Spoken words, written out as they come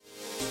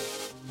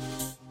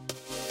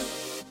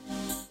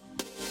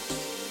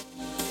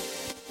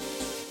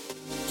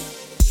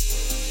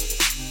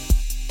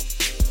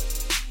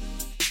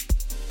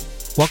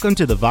Welcome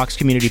to the Vox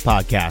Community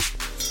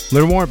Podcast.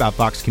 Learn more about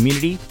Vox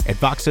Community at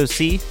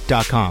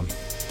voxoc.com.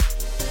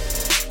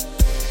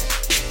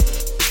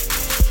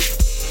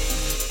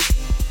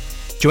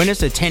 Join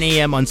us at 10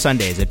 a.m. on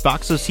Sundays at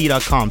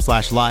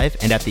voxoc.com/live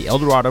and at the El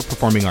Dorado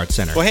Performing Arts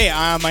Center. Well, hey,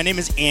 my name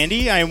is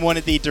Andy. I am one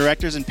of the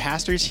directors and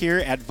pastors here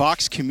at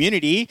Vox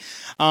Community.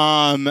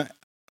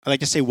 I'd like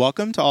to say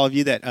welcome to all of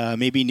you that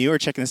may be new or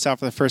checking this out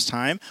for the first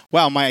time.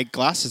 Wow, my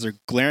glasses are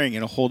glaring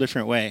in a whole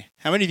different way.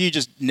 How many of you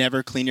just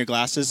never clean your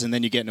glasses and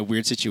then you get in a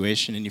weird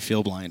situation and you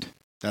feel blind?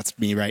 That's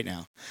me right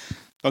now.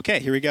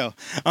 Okay, here we go.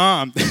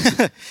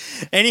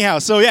 Anyhow,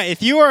 so yeah,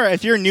 if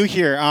you're new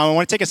here, I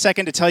want to take a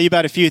second to tell you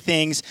about a few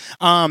things.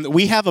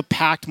 We have a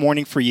packed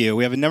morning for you.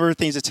 We have a number of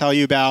things to tell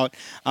you about.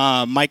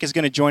 Mike is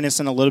going to join us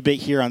in a little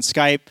bit here on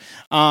Skype,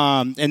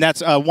 and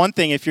that's one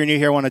thing. If you're new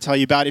here, I want to tell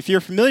you about. If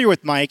you're familiar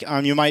with Mike,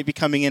 you might be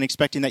coming in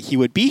expecting that he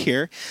would be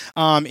here.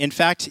 In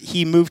fact,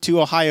 he moved to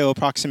Ohio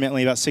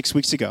approximately about 6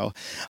 weeks ago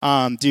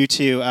due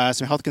to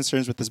some health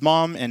concerns with his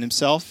mom and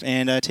himself,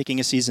 and taking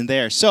a season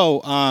there.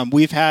 So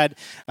we've had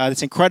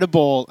this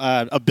incredible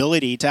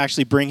ability to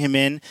actually bring him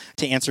in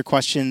to answer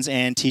questions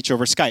and teach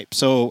over Skype.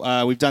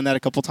 So we've done that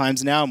a couple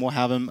times now, and we'll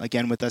have him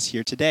again with us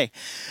here today.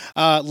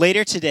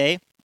 Later today,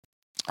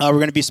 we're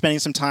going to be spending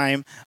some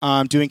time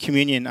doing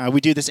communion.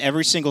 We do this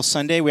every single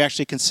Sunday. We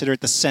actually consider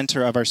it the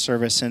center of our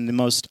service and the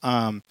most,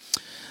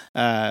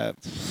 the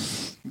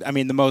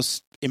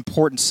most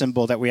important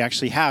symbol that we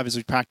actually have as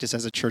we practice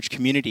as a church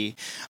community.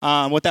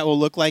 What that will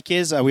look like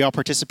is we all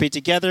participate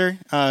together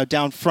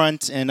down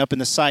front and up in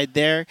the side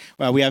there.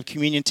 We have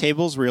communion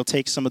tables where you'll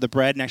take some of the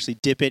bread and actually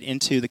dip it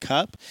into the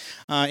cup.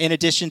 In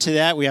addition to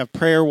that, we have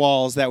prayer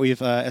walls that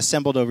we've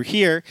assembled over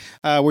here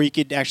where you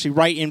could actually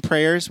write in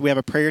prayers. We have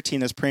a prayer team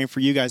that's praying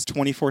for you guys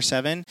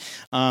 24/7.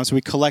 So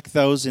we collect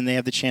those and they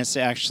have the chance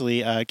to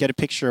actually get a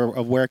picture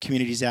of where our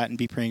community's at and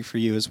be praying for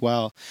you as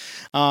well.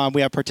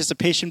 We have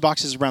participation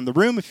boxes around the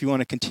room if you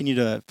want to continue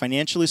to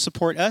financially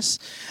support us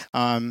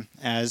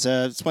as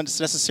it's what's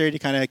necessary to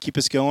kind of keep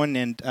us going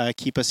and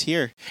keep us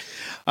here.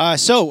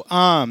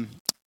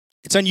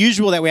 It's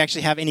unusual that we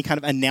actually have any kind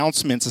of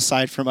announcements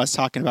aside from us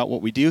talking about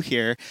what we do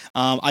here.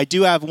 I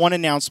do have one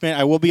announcement.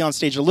 I will be on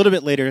stage a little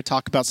bit later to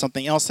talk about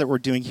something else that we're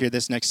doing here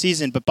this next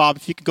season. But Bob,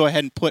 if you could go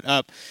ahead and put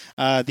up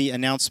the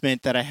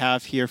announcement that I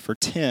have here for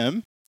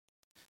Tim.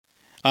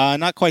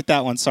 Not quite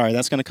that one, sorry.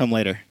 That's going to come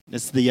later.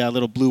 It's the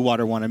little blue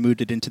water one. I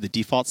moved it into the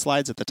default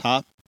slides at the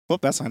top. Well,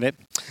 that's not it.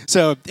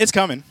 So it's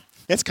coming.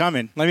 It's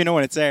coming. Let me know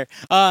when it's there.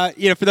 For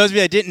those of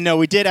you that didn't know,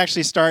 we did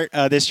actually start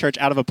this church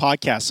out of a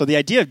podcast. So the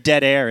idea of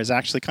dead air is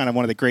actually kind of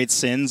one of the great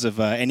sins of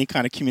any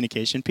kind of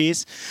communication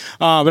piece.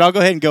 But I'll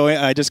go ahead and go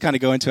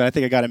into it. I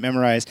think I got it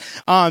memorized.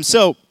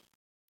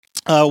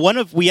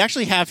 We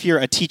actually have here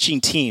a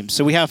teaching team.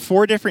 So we have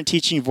 4 different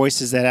teaching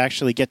voices that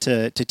actually get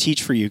to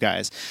teach for you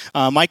guys.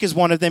 Mike is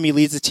one of them. He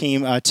leads the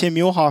team. Tim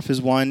Muehlhoff is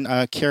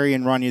one. Carrie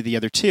and Ronnie are the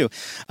other 2.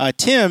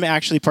 Tim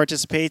actually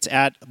participates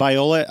at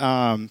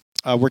Biola,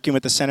 working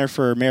with the Center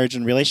for Marriage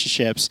and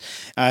Relationships.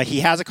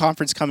 He has a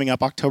conference coming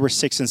up October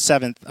 6th and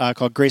 7th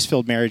called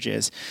Grace-Filled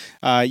Marriages.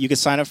 You can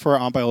sign up for it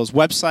on Biola's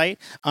website.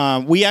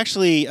 We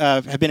actually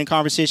have been in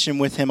conversation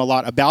with him a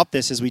lot about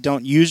this, as we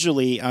don't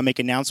usually make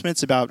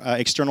announcements about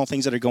external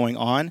things that are going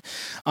on.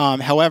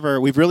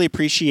 However, we've really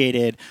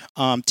appreciated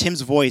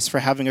Tim's voice for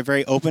having a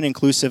very open,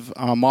 inclusive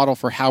model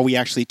for how we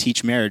actually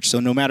teach marriage.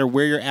 So no matter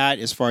where you're at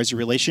as far as your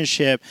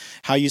relationship,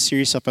 how you see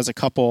yourself as a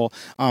couple,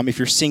 if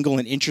you're single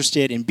and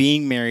interested in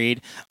being married,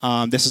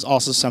 this is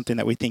also something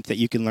that we think that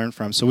you can learn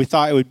from. So we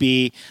thought it would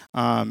be,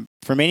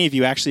 for many of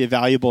you, actually a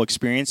valuable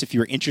experience if you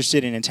were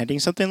interested in attending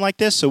something like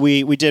this. So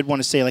we did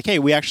want to say, like, hey,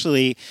 we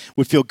actually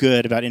would feel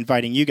good about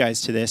inviting you guys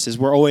to this, as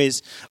we're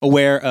always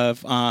aware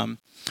of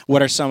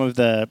what are some of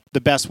the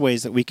best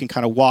ways that we can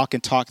kind of walk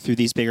and talk through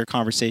these bigger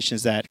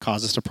conversations that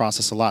cause us to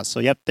process a lot. So,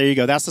 yep, there you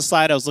go. That's the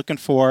slide I was looking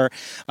for.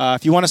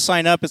 If you want to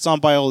sign up, it's on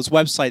Biola's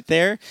website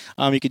there.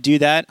 You could do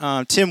that.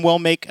 Tim will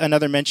make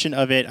another mention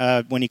of it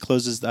when he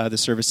closes the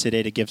service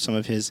today to give some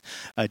of his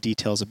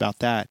details about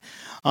that.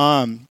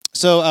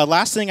 So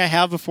last thing I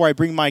have before I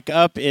bring Mike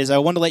up is I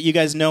want to let you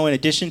guys know, in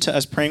addition to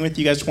us praying with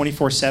you guys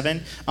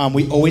 24/7,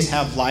 we always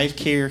have live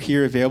care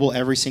here available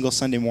every single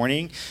Sunday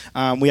morning.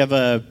 We have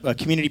a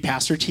community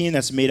pastor team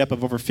that's made up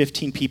of over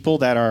 15 people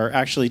that are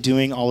actually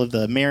doing all of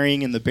the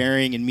marrying and the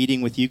bearing and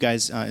meeting with you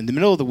guys in the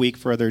middle of the week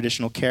for other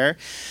additional care.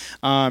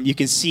 You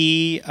can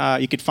see,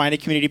 you could find a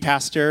community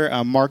pastor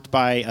marked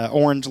by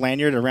orange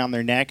lanyard around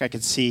their neck. I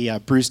could see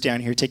Bruce down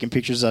here taking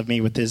pictures of me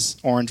with his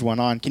orange one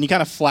on. Can you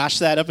kind of flash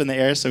that up in the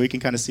air so we can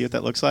kind of see what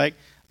that looks like?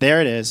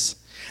 There it is.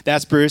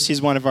 That's Bruce.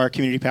 He's one of our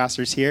community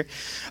pastors here.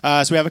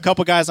 So we have a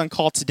couple guys on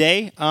call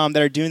today that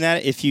are doing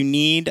that. If you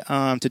need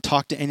to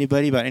talk to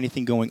anybody about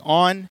anything going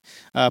on,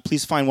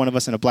 please find one of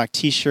us in a black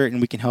T-shirt,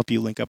 and we can help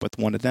you link up with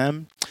one of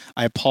them.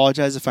 I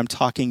apologize if I'm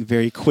talking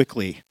very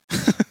quickly.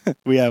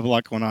 We have a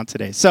lot going on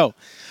today. So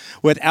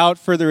without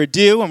further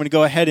ado, I'm going to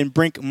go ahead and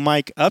bring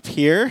Mike up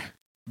here.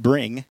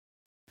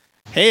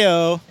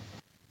 Hey-o.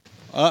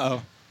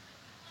 Uh-oh.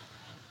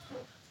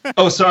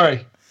 Oh,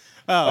 sorry.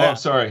 Oh, I'm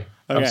sorry.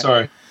 Okay. I'm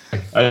sorry.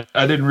 I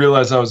didn't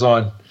realize I was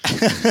on.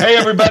 Hey,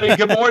 everybody.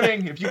 Good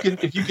morning. If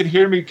you can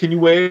hear me, can you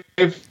wave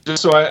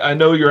just so I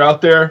know you're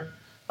out there?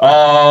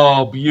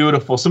 Oh,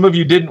 beautiful. Some of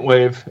you didn't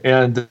wave,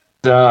 and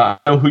I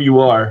know who you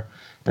are,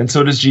 and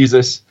so does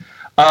Jesus.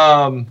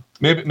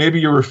 Maybe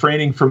you're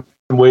refraining from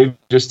wave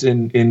just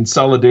in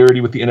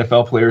solidarity with the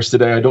NFL players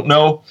today. I don't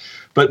know,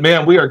 but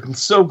man, we are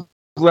so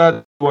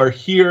glad you are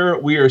here.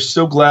 We are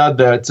so glad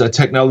that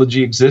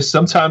technology exists.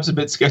 Sometimes a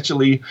bit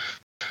sketchily.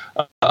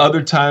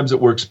 Other times it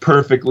works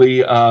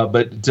perfectly,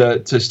 but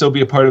to still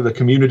be a part of the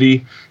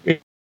community.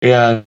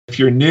 And if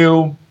you're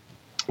new,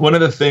 one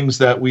of the things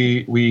that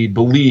we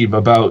believe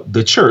about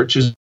the church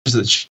is that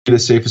it's the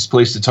safest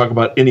place to talk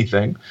about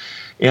anything.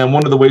 And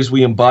one of the ways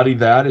we embody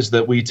that is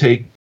that we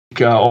take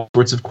all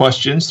sorts of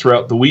questions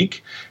throughout the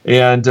week.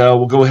 And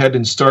we'll go ahead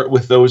and start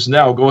with those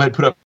now. Go ahead and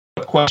put up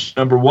question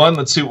number 1.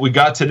 Let's see what we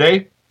got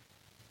today.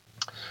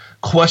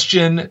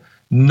 Question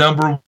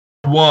number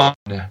 1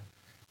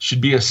 should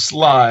be a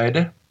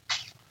slide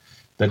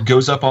that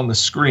goes up on the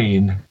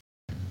screen.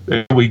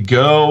 There we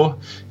go.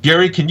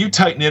 Gary, can you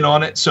tighten in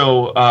on it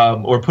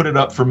or put it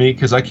up for me,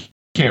 because I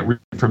can't read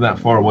it from that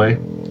far away.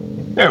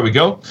 There we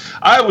go.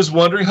 I was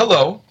wondering,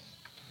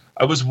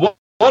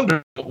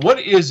 what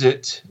is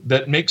it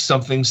that makes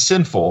something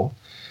sinful?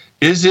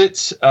 Is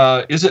it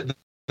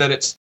that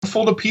it's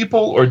sinful to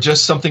people, or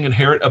just something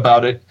inherent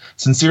about it?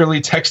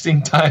 Sincerely,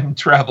 Texting Time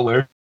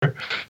Traveler.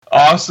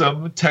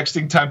 Awesome.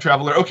 Texting Time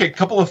Traveler. Okay, a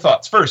couple of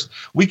thoughts. First,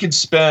 we could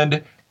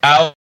spend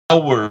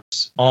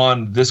hours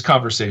on this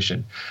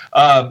conversation.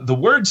 The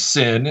word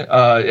sin,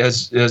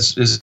 as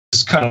is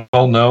kind of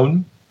well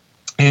known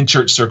in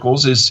church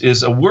circles,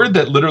 is a word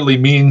that literally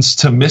means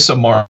to miss a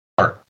mark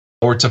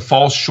or to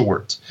fall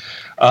short.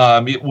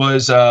 It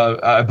was,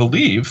 I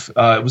believe,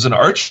 it was an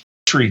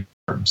archery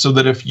term, so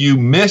that if you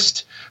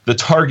missed the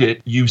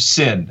target, you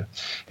sinned.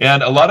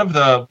 And a lot of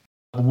the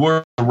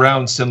words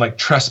around sin, like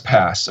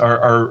trespass,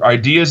 are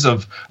ideas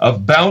of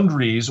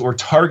boundaries or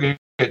targets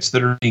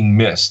that are being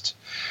missed.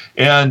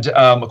 And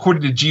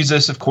according to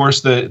Jesus, of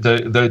course,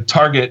 the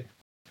target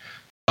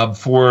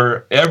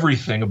for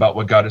everything about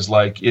what God is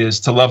like is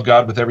to love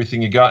God with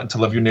everything you got and to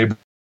love your neighbor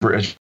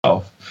as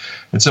yourself.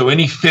 And so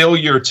any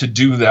failure to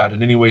do that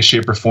in any way,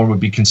 shape, or form would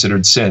be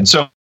considered sin.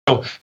 So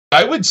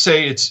I would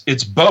say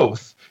it's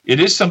both. It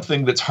is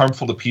something that's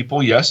harmful to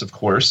people, yes, of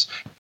course,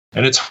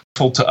 and it's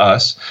harmful to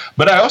us.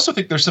 But I also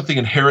think there's something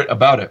inherent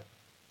about it.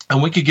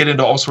 And we could get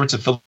into all sorts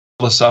of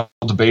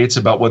philosophical debates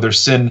about whether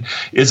sin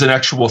is an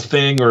actual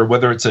thing or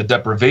whether it's a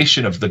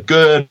deprivation of the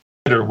good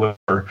or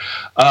whatever.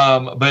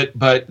 But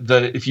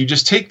if you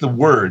just take the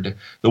word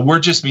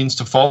just means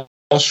to fall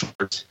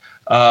short.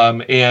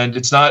 And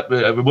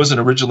it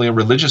wasn't originally a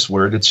religious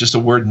word. It's just a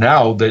word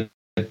now that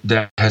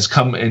has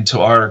come into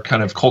our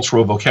kind of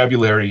cultural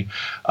vocabulary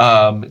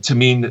to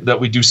mean that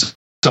we do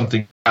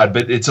something bad,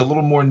 but it's a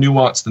little more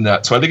nuanced than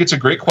that. So I think it's a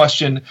great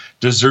question,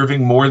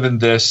 deserving more than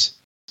this.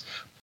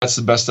 That's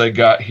the best I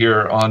got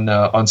here on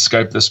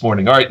Skype this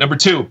morning. All right, number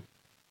 2.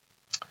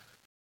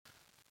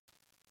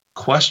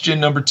 Question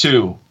number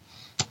 2.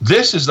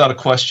 This is not a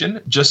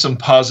question, just some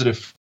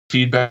positive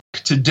feedback.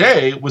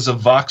 Today was a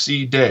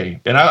Voxy day,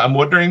 and I'm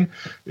wondering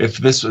if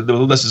this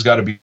has got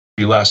to be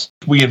last.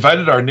 We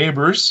invited our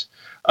neighbors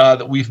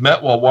that we've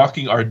met while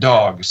walking our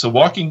dog. So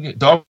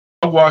dog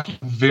walking,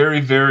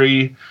 very,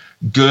 very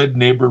good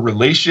neighbor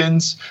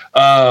relations.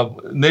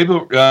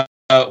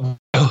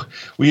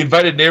 We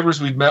invited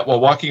neighbors we've met while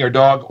walking our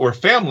dog, or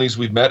families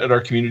we've met at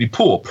our community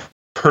pool.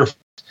 Perfect.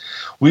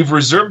 We've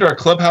reserved our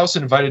clubhouse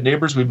and invited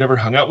neighbors we've never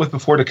hung out with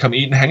before to come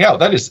eat and hang out.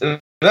 That is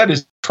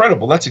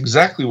incredible. That's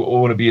exactly what we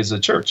want to be as a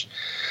church.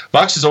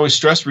 Vox has always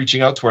stressed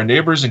reaching out to our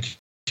neighbors and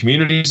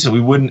communities, and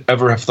we wouldn't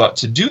ever have thought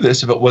to do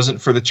this if it wasn't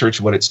for the church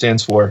and what it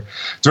stands for.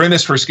 During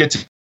this first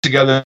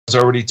get-together,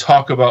 there's already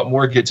talk about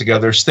more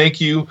get-togethers. Thank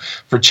you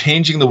for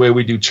changing the way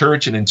we do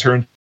church and in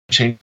turn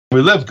changing the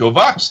way we live. Go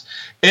Vox!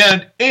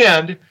 And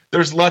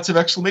there's lots of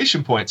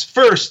exclamation points.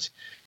 First,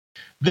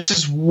 this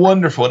is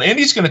wonderful. And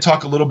Andy's going to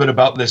talk a little bit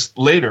about this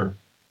later.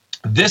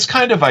 This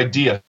kind of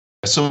idea.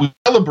 So we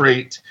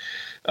celebrate,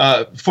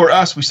 for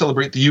us, we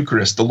celebrate the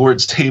Eucharist. The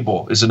Lord's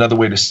table is another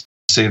way to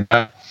say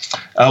that.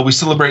 We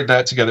celebrate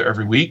that together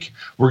every week.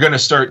 We're going to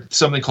start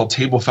something called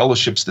table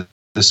fellowships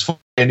this fall.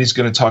 Andy's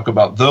going to talk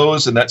about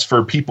those, and that's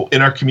for people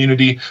in our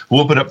community who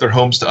open up their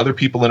homes to other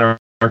people in our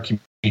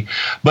community.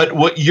 But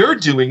what you're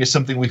doing is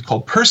something we've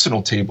called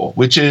personal table,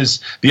 which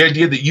is the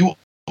idea that you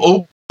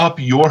open up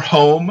your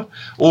home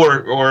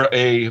or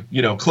a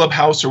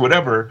clubhouse or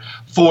whatever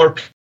for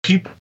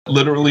people that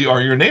literally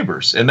are your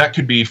neighbors, and that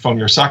could be from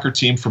your soccer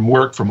team, from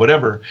work, from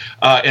whatever.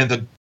 And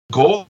the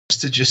goal is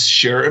to just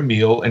share a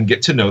meal and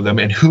get to know them,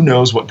 and who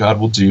knows what God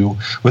will do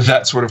with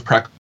that sort of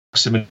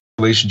proximity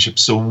relationship.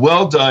 So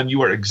well done.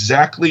 You are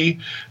exactly.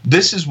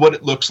 This is what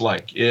it looks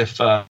like if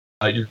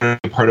you're going to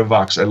be a part of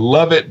Vox. I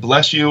love it.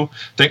 Bless you.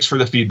 Thanks for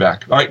the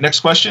feedback. All right, next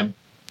question.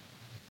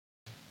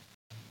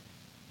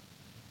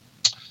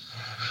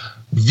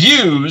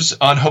 Views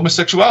on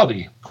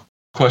homosexuality?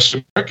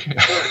 Question mark.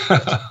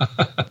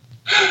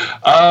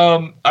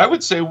 I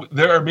would say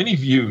there are many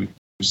views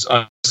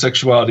on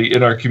sexuality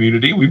in our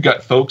community. We've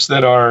got folks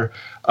that are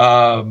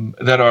on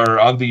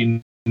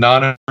the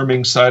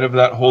non-affirming side of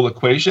that whole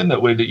equation,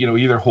 that would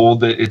either hold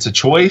that it's a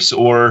choice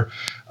or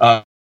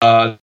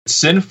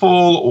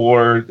sinful,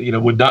 or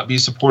would not be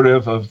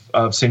supportive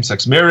of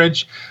same-sex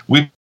marriage.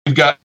 We've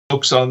got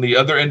folks on the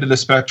other end of the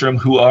spectrum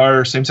who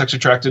are same-sex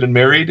attracted and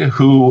married, and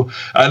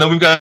then we've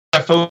got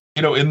folks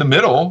in the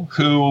middle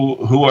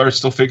who are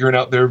still figuring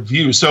out their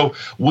views. So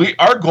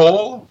our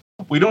goal,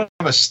 we don't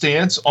have a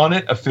stance on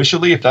it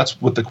officially, if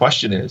that's what the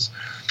question is.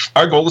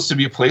 Our goal is to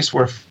be a place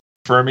where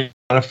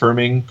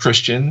affirming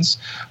Christians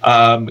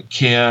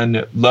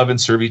can love and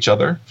serve each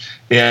other,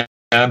 and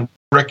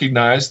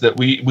recognize that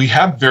we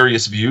have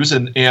various views,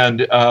 and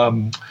there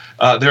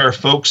are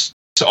folks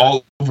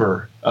all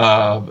over.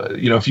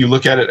 If you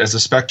look at it as a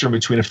spectrum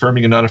between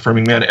affirming and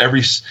non-affirming man,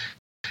 every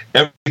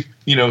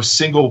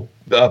single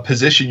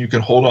position you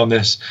can hold on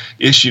this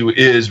issue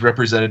is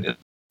represented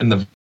in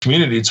the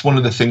community. It's one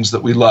of the things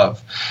that we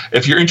love.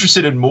 If you're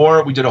interested in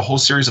more, we did a whole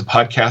series of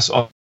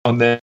podcasts on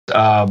this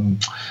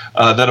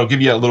that'll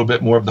give you a little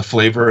bit more of the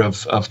flavor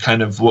of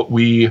kind of what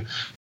we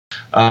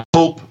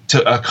hope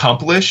to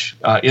accomplish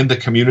in the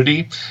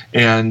community,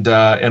 and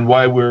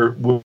why we're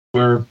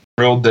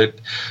thrilled that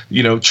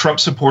Trump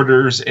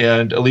supporters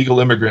and illegal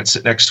immigrants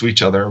sit next to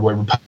each other, where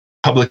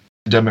Republican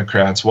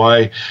Democrats,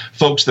 why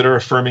folks that are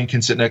affirming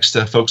can sit next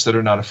to folks that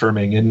are not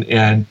affirming,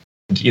 and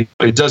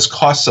it does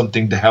cost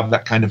something to have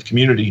that kind of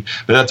community,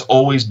 but that's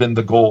always been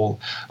the goal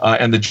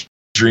and the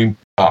dream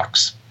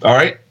box. All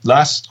right,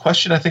 last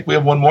question. I think we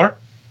have one more.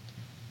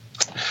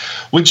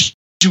 Would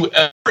you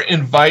ever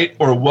invite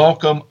or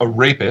welcome a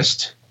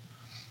rapist,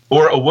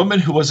 or a woman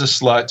who was a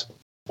slut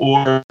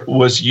or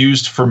was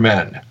used for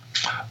men?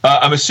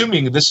 I'm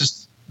assuming this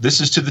is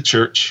to the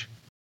church.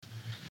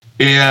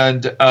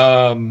 And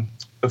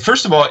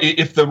first of all,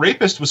 if the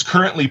rapist was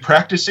currently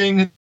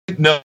practicing,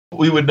 no,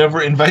 we would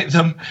never invite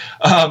them.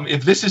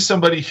 If this is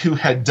somebody who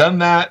had done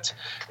that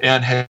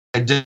and had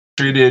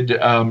demonstrated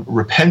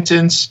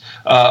repentance,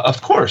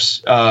 of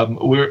course,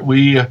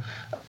 we're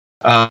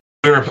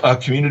a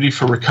community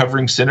for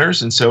recovering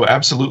sinners, and so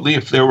absolutely,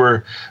 if there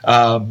were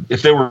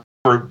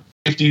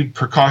safety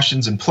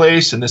precautions in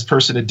place and this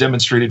person had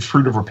demonstrated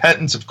fruit of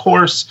repentance, of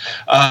course,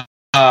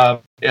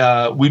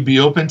 we'd be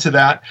open to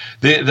that.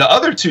 The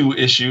other two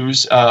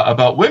issues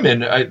about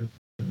women,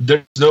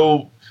 there's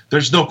no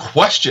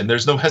question,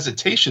 there's no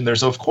hesitation.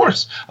 There's of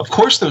course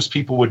those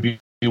people would be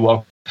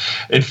welcome.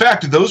 In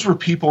fact, those were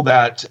people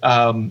that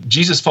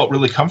Jesus felt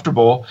really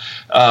comfortable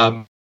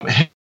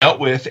hanging out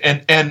with,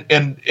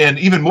 and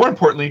even more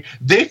importantly,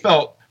 they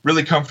felt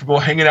really comfortable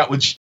hanging out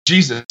with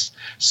Jesus.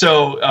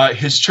 So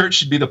his church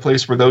should be the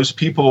place where those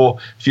people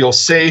feel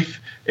safe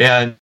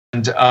and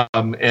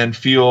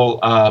feel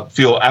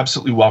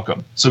absolutely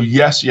welcome. So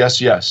yes.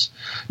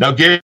 Now,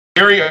 Gary,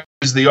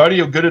 is the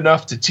audio good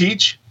enough to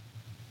teach,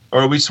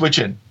 or are we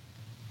switching?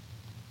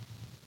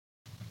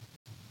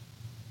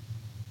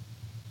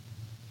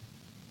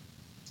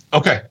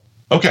 Okay.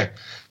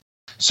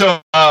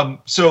 So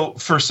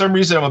for some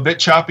reason I'm a bit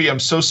choppy. I'm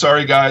so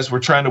sorry, guys. We're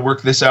trying to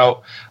work this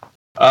out.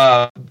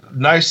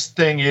 Nice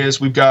thing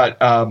is we've got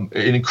an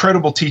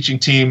incredible teaching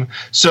team.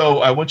 So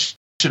I want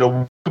you to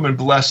welcome and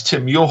bless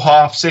Tim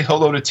Muehlhoff. Say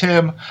hello to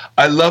Tim.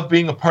 I love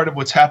being a part of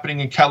what's happening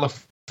in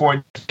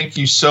California. Thank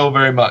you so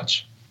very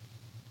much.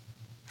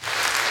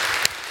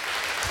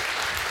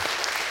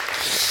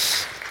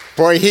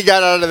 Boy, he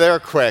got out of there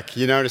quick.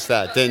 You noticed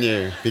that, didn't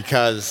you?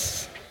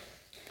 Because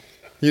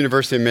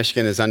University of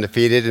Michigan is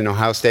undefeated and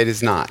Ohio State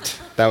is not.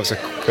 That was a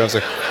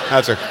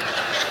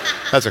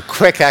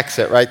quick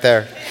exit right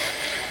there.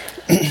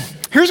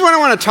 Here's what I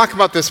want to talk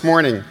about this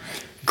morning.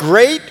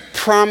 Great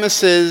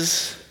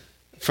promises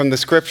from the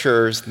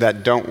scriptures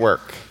that don't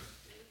work.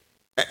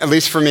 At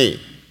least for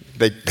me.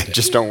 They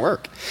just don't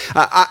work.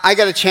 I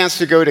got a chance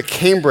to go to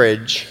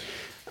Cambridge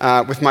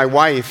with my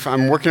wife.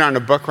 I'm working on a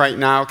book right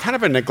now, kind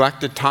of a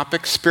neglected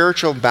topic,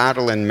 spiritual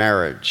battle in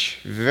marriage.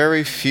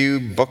 Very few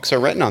books are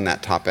written on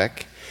that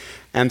topic.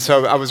 And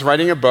so I was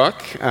writing a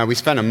book. We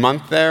spent a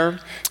month there.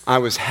 I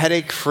was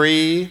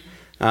headache-free.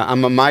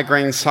 I'm a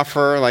migraine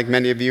sufferer like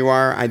many of you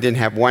are. I didn't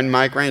have one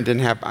migraine,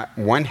 didn't have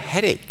one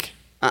headache.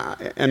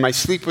 And my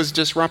sleep was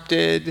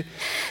disrupted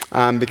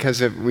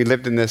because we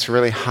lived in this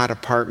really hot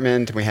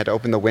apartment. We had to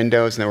open the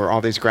windows, and there were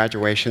all these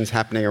graduations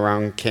happening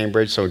around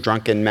Cambridge, so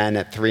drunken men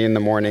at 3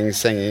 a.m.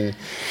 singing.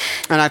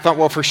 And I thought,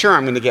 well, for sure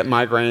I'm going to get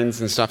migraines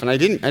and stuff, and I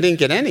didn't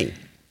get any.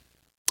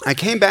 I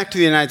came back to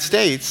the United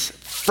States,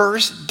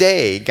 first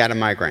day got a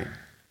migraine.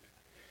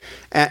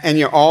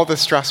 And all the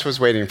stress was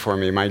waiting for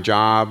me, my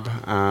job,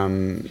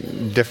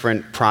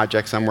 different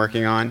projects I'm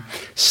working on.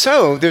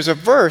 So there's a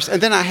verse, and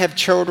then I have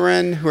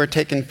children who are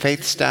taking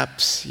faith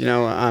steps.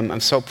 I'm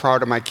so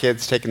proud of my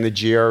kids taking the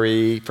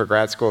GRE for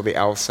grad school, the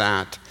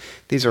LSAT.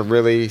 These are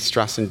really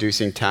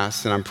stress-inducing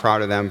tests, and I'm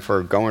proud of them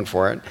for going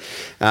for it.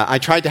 I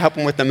tried to help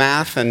them with the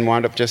math and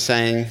wound up just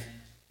saying,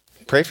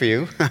 pray for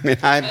you.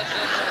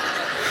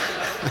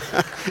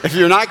 If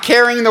you're not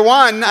carrying the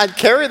one, I'd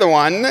carry the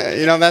one.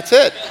 That's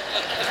it.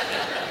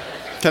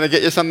 Can I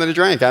get you something to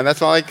drink?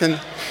 That's all I can.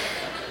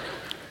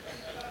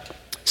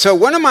 So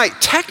one of my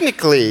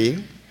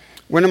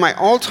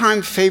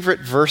all-time favorite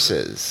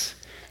verses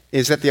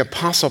is that the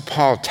Apostle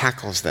Paul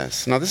tackles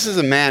this. Now, this is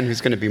a man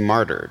who's going to be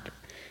martyred.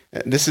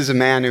 This is a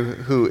man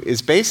who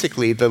is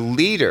basically the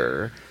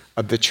leader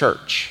of the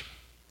church.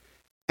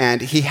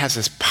 And he has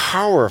this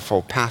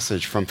powerful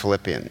passage from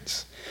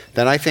Philippians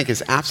that I think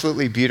is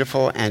absolutely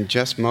beautiful and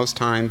just most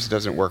times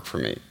doesn't work for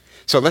me.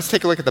 So let's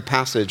take a look at the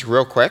passage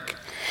real quick.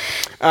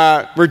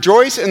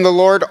 Rejoice in the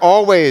Lord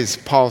always,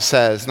 Paul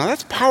says. Now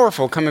that's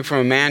powerful coming from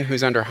a man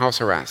who's under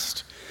house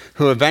arrest,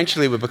 who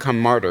eventually would become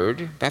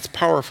martyred. That's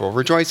powerful.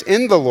 Rejoice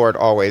in the Lord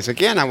always.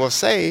 Again, I will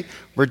say,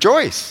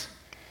 rejoice.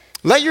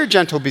 Let your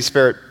gentle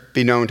spirit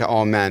be known to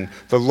all men.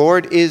 The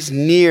Lord is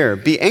near.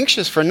 Be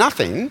anxious for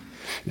nothing,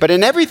 but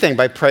in everything,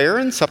 by prayer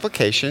and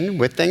supplication,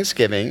 with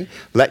thanksgiving,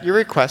 let your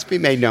requests be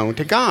made known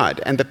to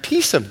God. And the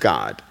peace of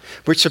God,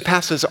 which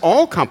surpasses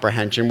all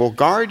comprehension, will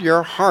guard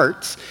your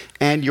hearts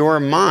and your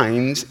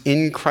minds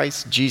in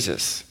Christ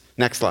Jesus.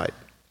 Next slide.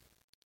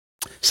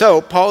 So,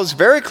 Paul is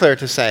very clear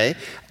to say,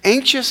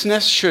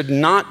 anxiousness should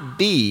not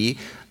be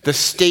the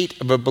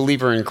state of a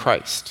believer in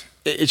Christ.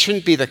 It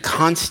shouldn't be the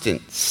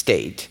constant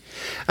state.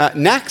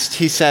 Next,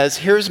 he says,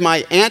 here's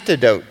my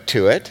antidote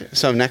to it.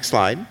 So, next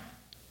slide.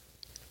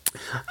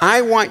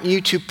 I want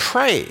you to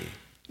pray,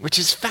 which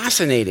is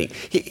fascinating.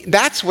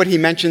 That's what he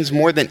mentions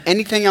more than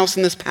anything else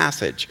in this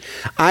passage.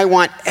 I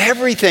want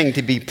everything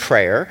to be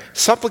prayer.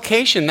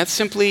 Supplication, that's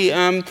simply,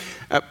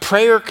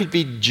 prayer could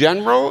be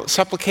general.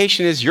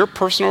 Supplication is your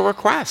personal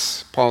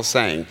requests, Paul's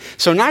saying.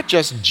 So not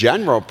just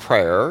general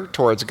prayer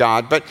towards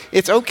God, but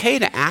it's okay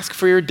to ask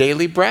for your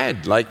daily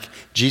bread, like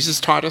Jesus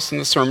taught us in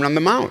the Sermon on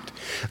the Mount.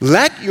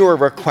 Let your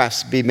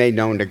requests be made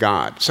known to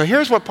God. So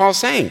here's what Paul's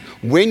saying.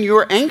 When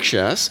you're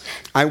anxious,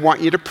 I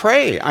want you to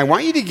pray. I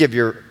want you to give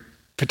your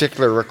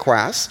particular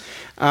requests,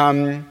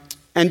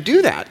 and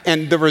do that.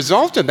 And the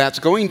result of that's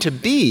going to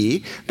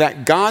be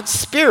that God's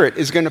Spirit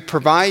is going to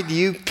provide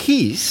you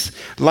peace,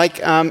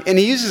 and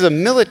he uses a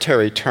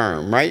military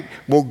term, right?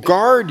 Will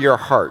guard your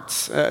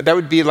hearts. That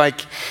would be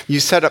like you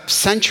set up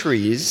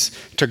sentries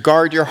to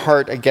guard your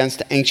heart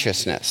against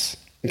anxiousness.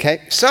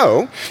 Okay,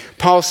 so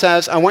Paul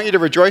says, I want you to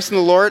rejoice in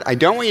the Lord. I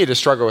don't want you to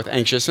struggle with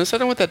anxiousness. I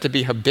don't want that to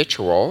be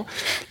habitual.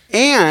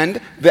 And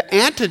the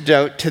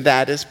antidote to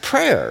that is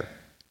prayer.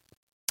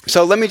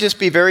 So let me just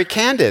be very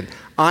candid.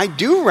 I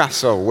do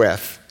wrestle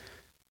with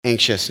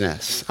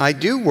anxiousness. I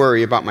do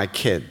worry about my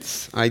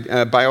kids.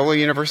 Biola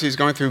University is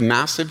going through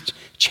massive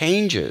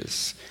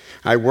changes.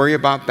 I worry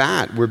about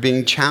that. We're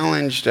being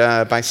challenged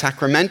by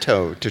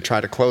Sacramento to try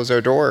to close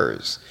our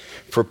doors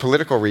for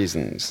political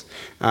reasons.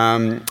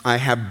 I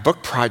have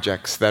book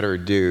projects that are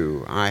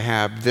due. I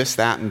have this,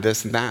 that, and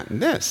this, and that,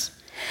 and this.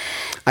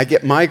 I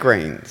get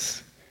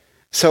migraines.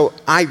 So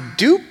I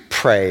do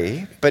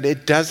pray, but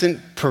it doesn't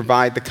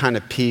provide the kind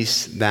of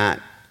peace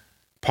that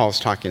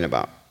Paul's talking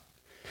about.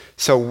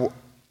 So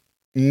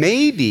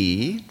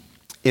maybe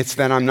it's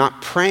that I'm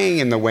not praying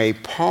in the way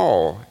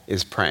Paul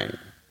is praying.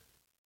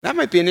 That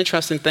might be an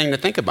interesting thing to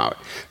think about.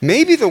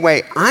 Maybe the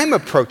way I'm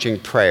approaching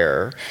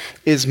prayer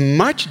is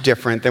much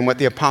different than what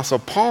the Apostle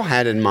Paul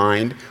had in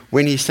mind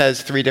when he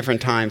says 3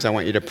 different times, I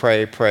want you to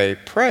pray, pray,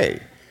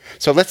 pray.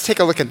 So let's take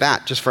a look at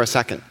that just for a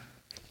second.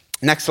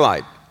 Next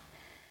slide.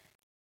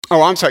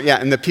 Oh, I'm sorry. Yeah,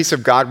 and the peace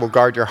of God will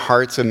guard your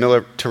hearts, a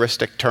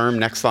militaristic term.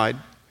 Next slide.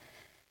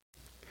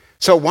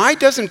 So why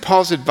doesn't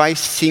Paul's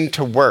advice seem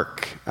to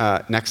work?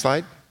 Next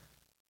slide.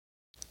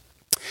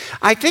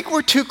 I think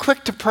we're too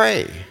quick to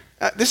pray.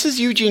 This is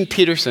Eugene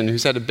Peterson,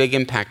 who's had a big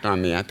impact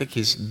on me. I think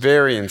he's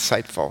very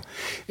insightful.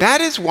 That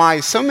is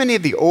why so many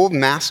of the old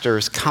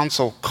masters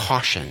counsel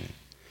caution.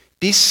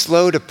 Be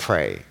slow to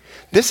pray.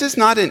 This is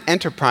not an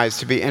enterprise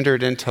to be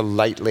entered into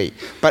lightly,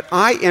 but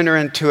I enter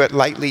into it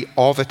lightly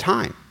all the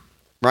time,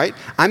 right?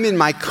 I'm in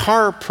my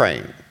car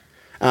praying.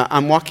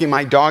 I'm walking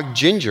my dog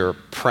Ginger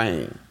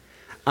praying.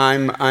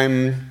 I'm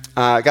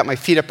got my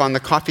feet up on the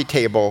coffee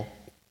table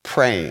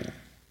praying.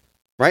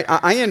 Right?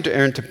 I enter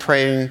into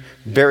praying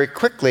very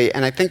quickly,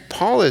 and I think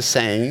Paul is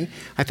saying,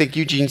 I think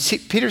Eugene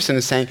Peterson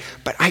is saying,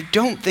 but I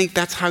don't think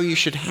that's how you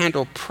should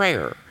handle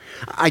prayer.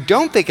 I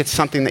don't think it's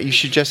something that you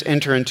should just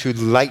enter into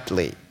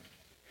lightly.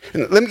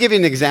 And let me give you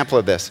an example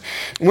of this.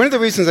 One of the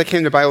reasons I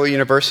came to Biola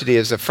University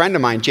is a friend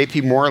of mine,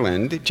 J.P.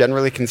 Moreland,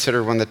 generally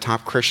considered one of the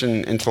top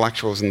Christian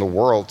intellectuals in the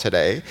world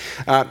today.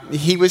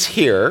 He was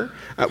here.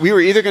 We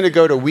were either going to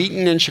go to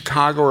Wheaton in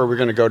Chicago or we were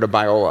going to go to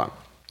Biola.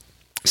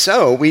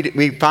 So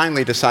we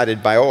finally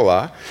decided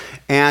Biola,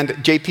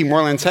 and J.P.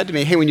 Moreland said to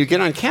me, hey, when you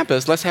get on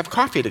campus, let's have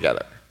coffee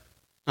together.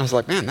 I was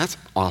like, man, that's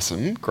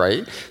awesome,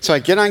 great. So I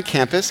get on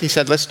campus. He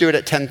said, let's do it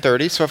at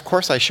 10:30. So of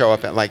course I show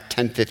up at like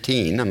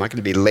 10:15. I'm not going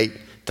to be late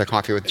to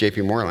coffee with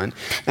J.P. Moreland.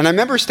 And I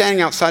remember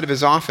standing outside of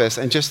his office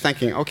and just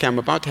thinking, okay, I'm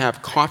about to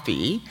have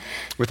coffee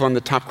with one of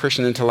the top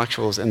Christian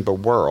intellectuals in the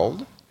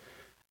world.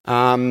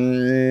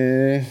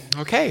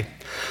 Okay.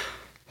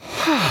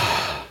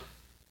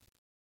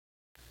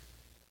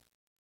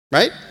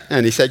 right?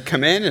 And he said,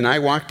 come in, and I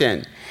walked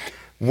in.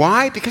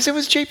 Why? Because it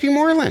was J.P.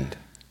 Moreland.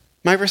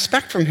 My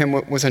respect from him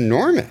was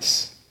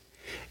enormous.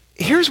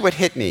 Here's what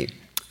hit me.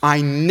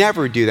 I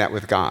never do that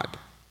with God.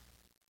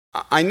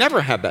 I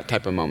never have that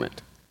type of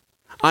moment.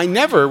 I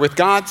never, with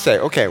God, say,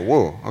 okay,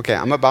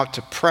 I'm about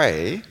to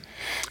pray.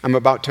 I'm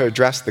about to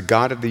address the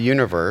God of the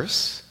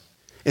universe.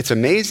 It's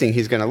amazing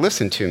he's going to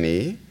listen to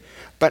me.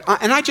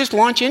 And I just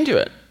launch into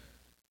it,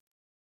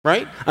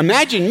 right?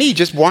 Imagine me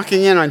just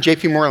walking in on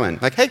J.P.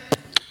 Moreland, like, hey,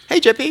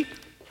 J.P.,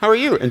 how are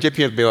you? And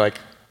J.P. would be like,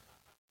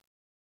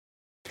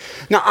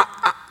 now,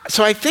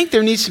 so I think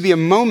there needs to be a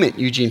moment,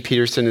 Eugene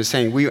Peterson is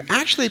saying, where you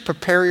actually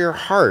prepare your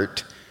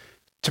heart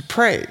to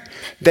pray.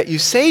 That you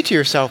say to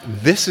yourself,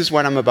 this is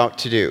what I'm about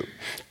to do.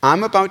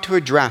 I'm about to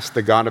address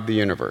the God of the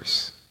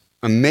universe.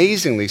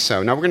 Amazingly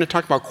so. Now we're going to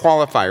talk about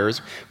qualifiers.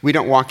 We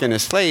don't walk in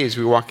as slaves,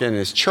 we walk in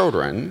as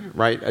children,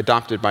 right?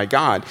 Adopted by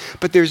God.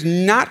 But there's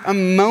not a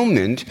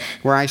moment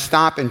where I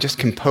stop and just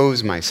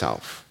compose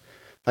myself.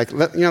 Like,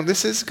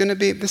 this is going to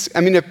be this.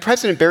 I mean, if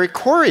President Barry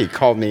Corey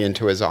called me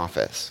into his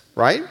office,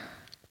 right?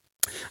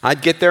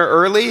 I'd get there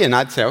early and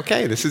I'd say,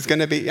 okay, this is going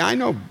to be, I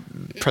know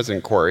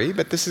President Corey,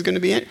 but this is going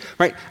to be it,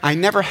 right? I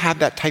never had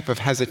that type of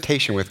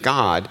hesitation with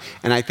God,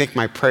 and I think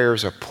my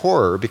prayers are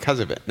poorer because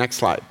of it. Next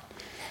slide.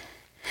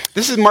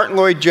 This is Martin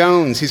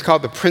Lloyd-Jones. He's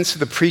called the Prince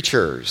of the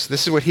Preachers.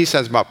 This is what he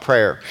says about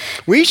prayer.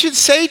 We should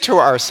say to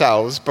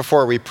ourselves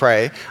before we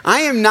pray,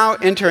 I am now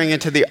entering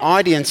into the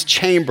audience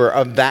chamber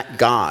of that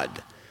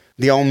God,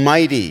 the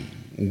Almighty,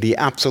 the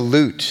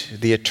absolute,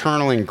 the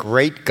eternal and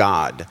great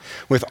God,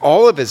 with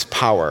all of his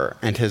power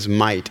and his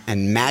might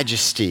and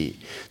majesty,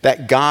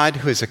 that God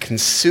who is a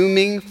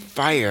consuming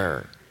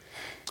fire,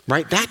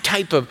 right? That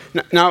type of,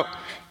 now,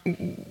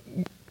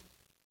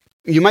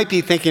 you might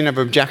be thinking of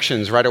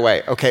objections right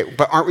away. Okay,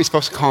 but aren't we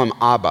supposed to call him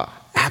Abba?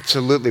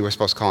 Absolutely, we're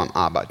supposed to call him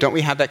Abba. Don't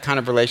we have that kind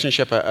of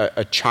relationship,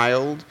 a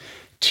child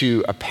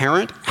to a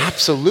parent?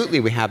 Absolutely,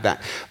 we have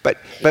that. But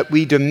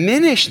we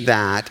diminish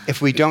that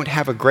if we don't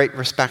have a great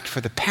respect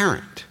for the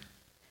parent.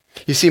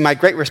 You see, my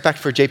great respect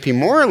for J.P.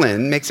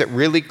 Moreland makes it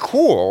really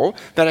cool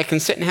that I can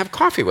sit and have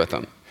coffee with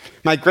him.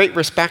 My great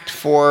respect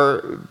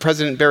for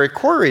President Barry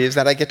Corey is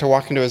that I get to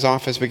walk into his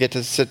office, we get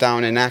to sit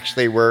down, and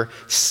actually we're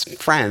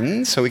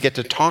friends, so we get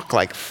to talk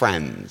like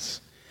friends.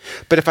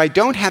 But if I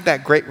don't have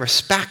that great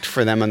respect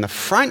for them on the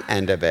front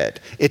end of it,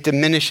 it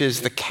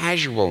diminishes the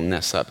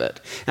casualness of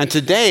it. And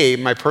today,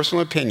 my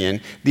personal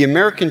opinion, the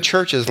American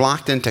church is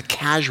locked into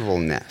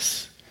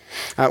casualness.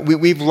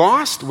 We've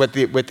lost what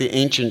the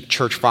ancient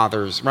church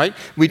fathers, right?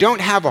 We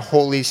don't have a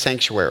holy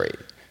sanctuary,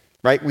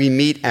 right? We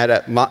meet at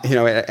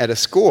a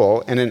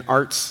school in an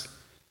arts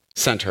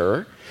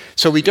center.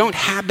 So we don't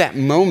have that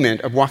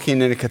moment of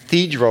walking in a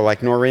cathedral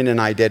like Noreen and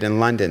I did in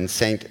London,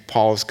 St.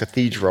 Paul's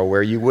Cathedral,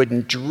 where you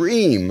wouldn't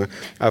dream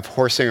of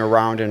horsing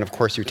around and, of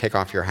course, you take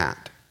off your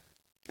hat.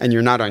 And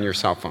you're not on your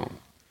cell phone.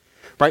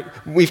 Right?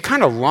 We've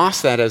kind of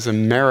lost that as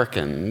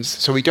Americans,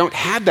 so we don't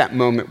have that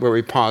moment where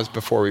we pause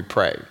before we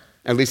pray.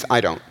 At least I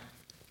don't.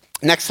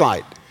 Next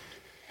slide.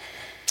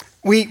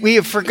 We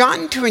have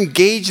forgotten to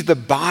engage the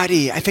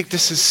body. I think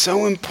this is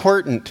so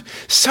important.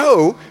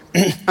 So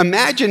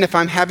imagine if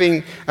I'm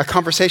having a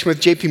conversation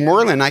with J.P.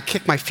 Moreland, I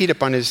kick my feet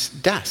up on his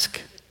desk.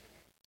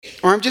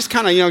 Or I'm just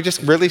kind of,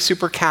 just really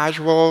super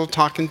casual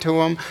talking to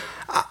him.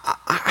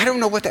 I don't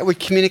know what that would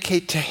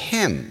communicate to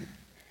him.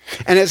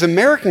 And as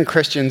American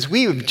Christians,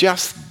 we've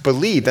just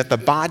believed that the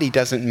body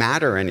doesn't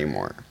matter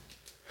anymore.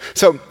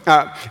 So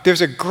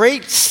there's a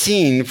great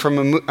scene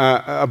from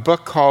a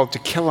book called To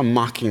Kill a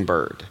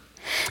Mockingbird.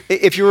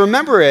 If you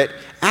remember it,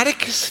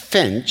 Atticus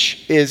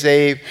Finch is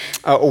a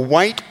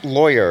white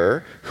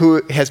lawyer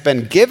who has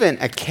been given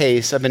a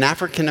case of an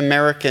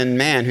African-American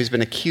man who's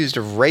been accused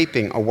of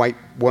raping a white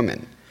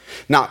woman.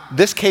 Now,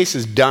 this case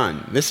is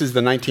done. This is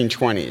the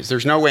 1920s.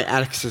 There's no way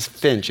Atticus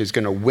Finch is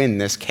going to win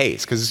this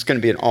case because it's going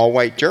to be an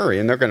all-white jury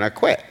and they're going to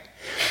acquit.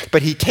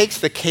 But he takes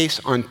the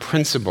case on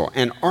principle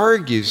and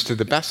argues to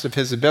the best of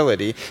his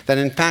ability that,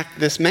 in fact,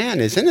 this man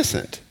is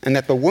innocent and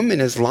that the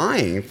woman is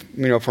lying,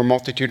 for a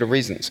multitude of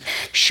reasons.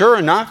 Sure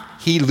enough,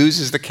 he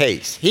loses the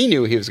case. He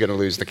knew he was going to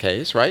lose the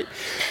case, right?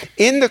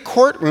 In the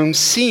courtroom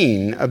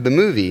scene of the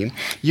movie,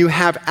 you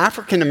have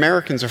African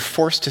Americans are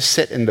forced to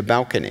sit in the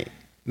balcony.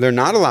 They're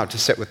not allowed to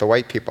sit with the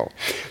white people.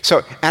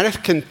 So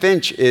Atticus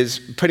Finch is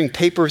putting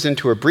papers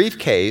into a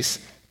briefcase,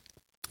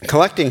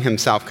 collecting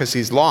himself because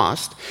he's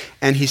lost,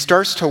 and he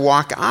starts to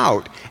walk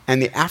out,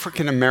 and the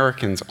African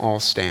Americans all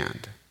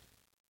stand.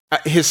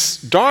 His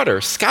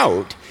daughter,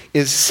 Scout,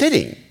 is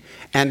sitting,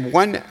 and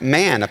one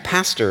man, a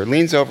pastor,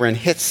 leans over and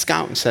hits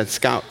Scout and says,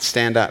 "Scout,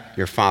 stand up,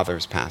 your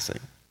father's passing."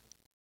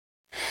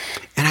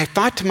 And I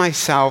thought to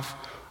myself,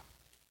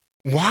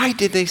 why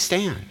did they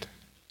stand?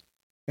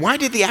 Why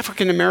did the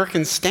African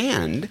Americans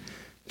stand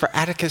for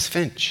Atticus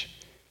Finch?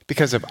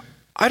 Because of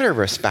utter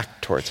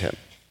respect towards him.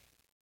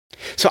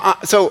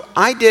 So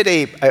I did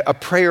a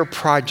prayer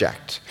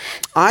project.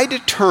 I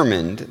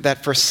determined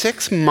that for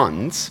 6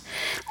 months,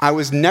 I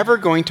was never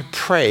going to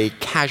pray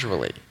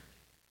casually.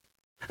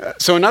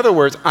 So in other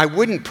words, I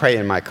wouldn't pray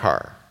in my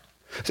car.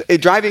 So,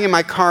 driving in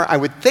my car, I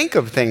would think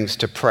of things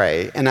to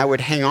pray, and I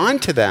would hang on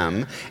to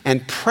them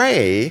and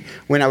pray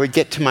when I would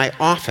get to my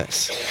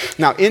office.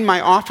 Now, in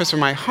my office or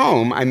my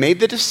home, I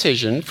made the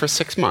decision for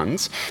 6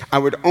 months. I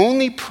would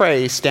only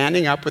pray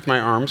standing up with my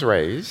arms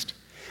raised.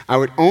 I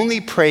would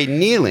only pray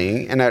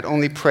kneeling, and I'd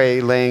only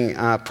pray laying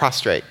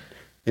prostrate,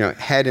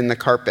 head in the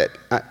carpet.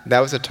 That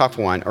was a tough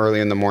one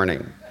early in the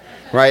morning,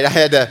 right? I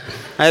had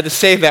to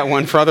save that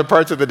one for other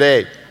parts of the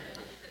day.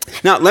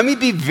 Now, let me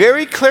be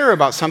very clear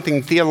about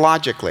something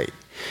theologically.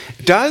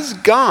 Does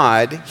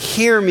God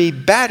hear me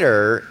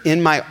better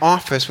in my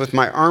office with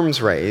my arms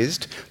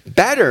raised,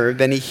 better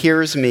than he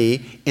hears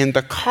me in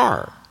the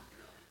car?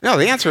 No,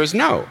 the answer is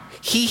no.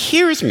 He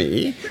hears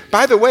me.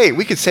 By the way,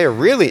 we could say a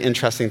really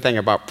interesting thing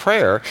about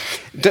prayer.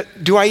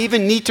 Do I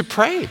even need to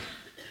pray?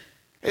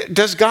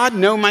 Does God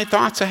know my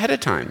thoughts ahead of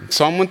time?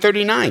 Psalm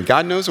 139,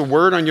 God knows a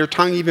word on your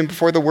tongue even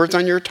before the word's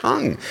on your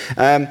tongue.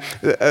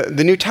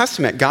 The New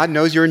Testament, God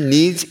knows your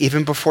needs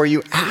even before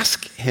you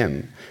ask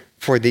him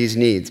for these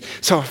needs.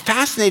 So a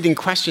fascinating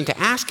question to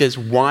ask is,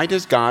 why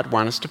does God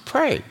want us to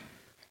pray?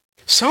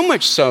 So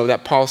much so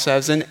that Paul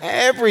says, in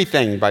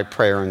everything by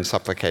prayer and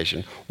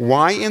supplication.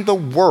 Why in the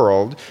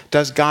world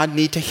does God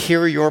need to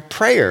hear your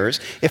prayers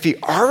if he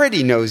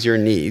already knows your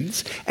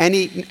needs and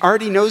he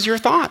already knows your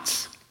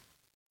thoughts?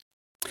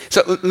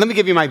 So let me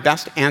give you my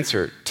best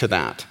answer to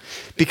that.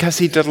 Because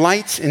he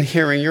delights in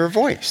hearing your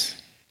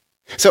voice.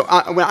 So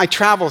when I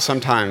travel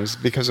sometimes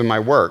because of my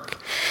work,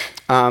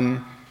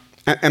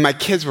 and my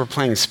kids were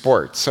playing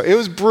sports, so it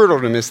was brutal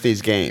to miss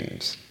these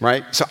games,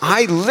 right? So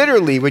I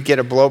literally would get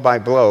a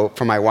blow-by-blow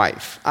from my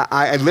wife.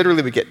 I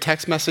literally would get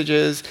text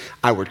messages.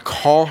 I would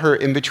call her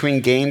in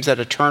between games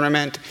at a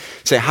tournament,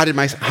 say, how did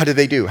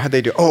they do? How'd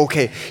they do? Oh,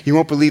 okay, you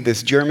won't believe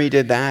this. Jeremy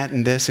did that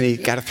and this, and he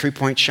got a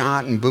 3-point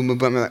shot, and boom, boom,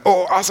 boom. I'm like,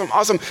 oh, awesome,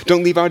 awesome.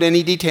 Don't leave out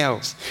any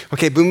details.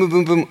 Okay, boom, boom,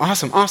 boom, boom.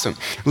 Awesome, awesome.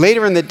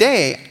 Later in the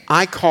day,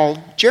 I called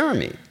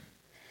Jeremy,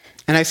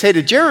 and I say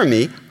to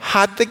Jeremy,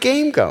 how'd the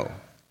game go?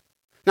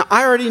 Now,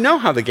 I already know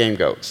how the game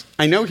goes.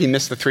 I know he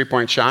missed the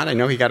 3-point shot. I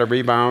know he got a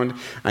rebound.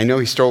 I know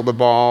he stole the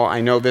ball. I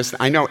know this.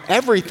 I know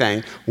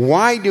everything.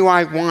 Why do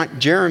I want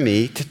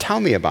Jeremy to tell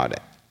me about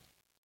it?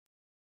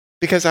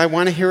 Because I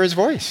want to hear his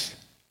voice.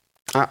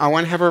 I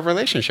want to have a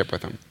relationship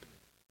with him.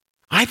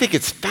 I think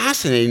it's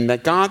fascinating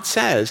that God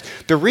says,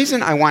 the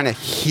reason I want to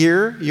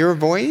hear your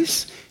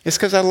voice is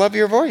because I love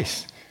your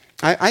voice.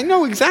 I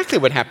know exactly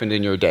what happened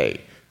in your day.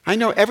 I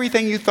know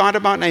everything you thought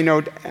about, and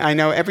I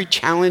know every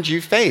challenge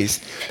you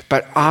faced,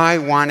 but I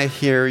want to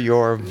hear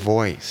your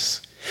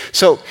voice.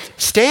 So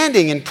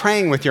standing and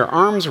praying with your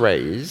arms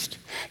raised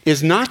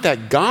is not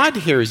that God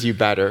hears you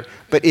better,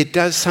 but it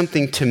does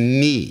something to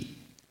me,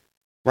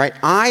 right?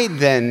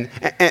 And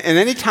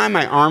anytime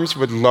my arms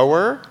would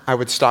lower, I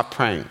would stop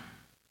praying.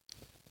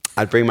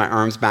 I'd bring my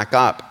arms back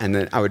up, and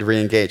then I would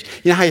re-engage.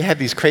 You know how you have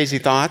these crazy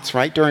thoughts,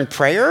 right, during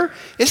prayer?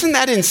 Isn't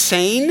that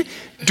insane?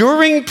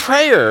 During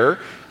prayer,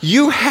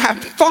 you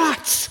have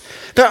thoughts.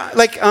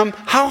 Like,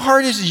 how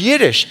hard is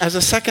Yiddish as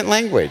a second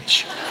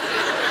language?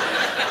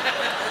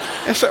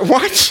 It's like,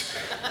 what?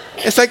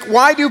 It's like,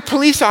 why do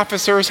police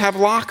officers have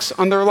locks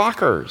on their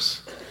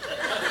lockers?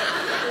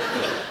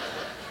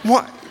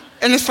 What?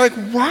 And it's like,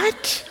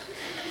 what?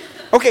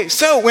 Okay,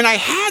 so when I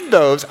had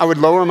those, I would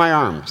lower my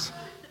arms.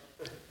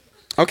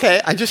 Okay,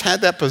 I just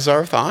had that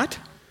bizarre thought.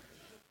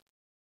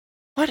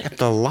 What if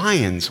the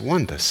Lions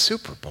won the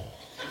Super Bowl?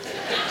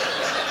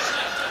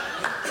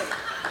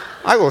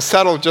 I will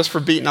settle just for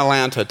beating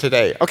Atlanta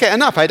today. Okay,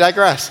 enough, I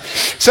digress.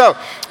 So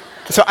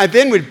I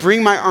then would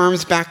bring my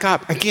arms back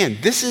up. Again,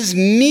 this is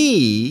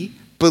me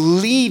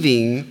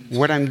believing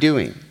what I'm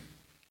doing.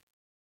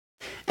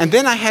 And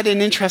then I had an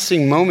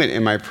interesting moment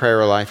in my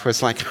prayer life where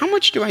it's like, how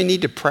much do I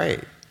need to pray?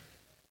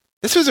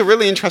 This was a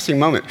really interesting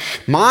moment.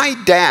 My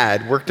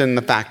dad worked in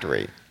the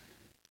factory.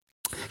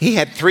 He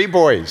had 3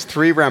 boys,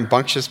 3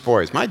 rambunctious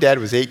boys. My dad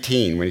was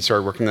 18 when he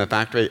started working in the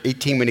factory,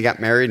 18 when he got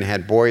married and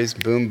had boys,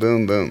 boom,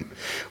 boom, boom.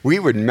 We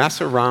would mess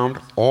around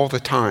all the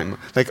time.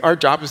 Like, our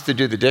job was to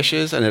do the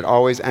dishes, and it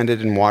always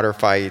ended in water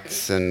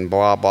fights and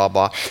blah, blah,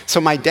 blah.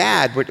 So my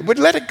dad would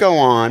let it go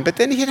on, but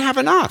then he'd have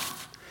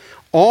enough.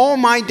 All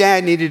my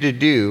dad needed to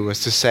do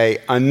was to say,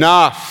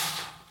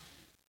 enough.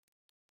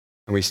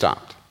 And we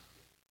stopped.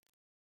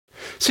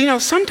 So,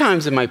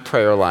 sometimes in my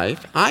prayer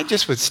life, I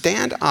just would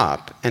stand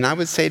up and I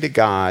would say to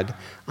God,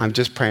 I'm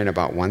just praying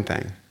about one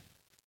thing.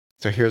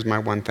 So here's my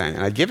one thing.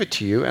 And I give it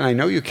to you, and I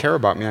know you care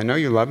about me. I know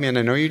you love me, and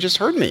I know you just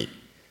heard me.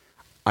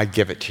 I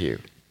give it to you.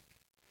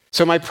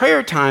 So my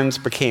prayer times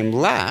became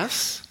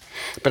less,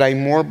 but I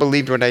more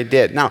believed what I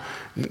did. Now,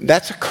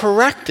 that's a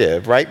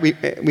corrective, right?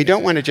 We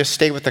don't want to just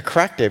stay with the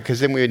corrective,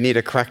 because then we would need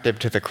a corrective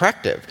to the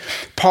corrective.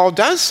 Paul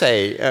does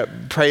say,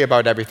 pray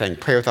about everything,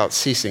 pray without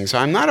ceasing. So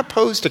I'm not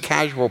opposed to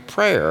casual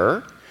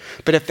prayer,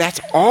 but if that's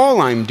all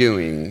I'm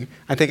doing,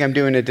 I think I'm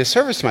doing a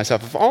disservice to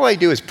myself. If all I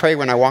do is pray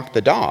when I walk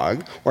the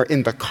dog, or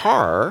in the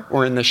car,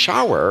 or in the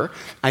shower,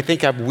 I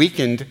think I've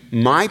weakened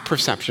my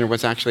perception of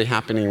what's actually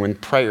happening when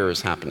prayer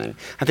is happening.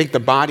 I think the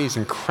body is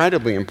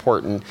incredibly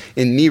important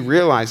in me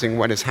realizing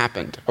what has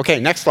happened. Okay,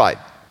 next slide.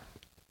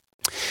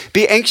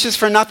 Be anxious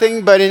for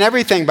nothing, but in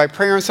everything, by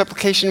prayer and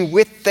supplication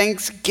with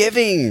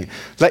thanksgiving,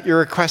 let your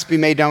requests be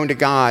made known to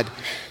God.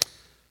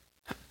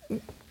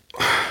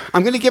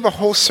 I'm going to give a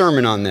whole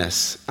sermon on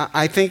this.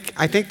 I think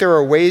there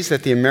are ways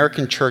that the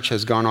American church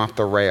has gone off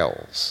the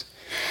rails.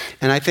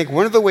 And I think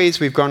one of the ways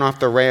we've gone off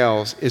the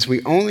rails is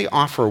we only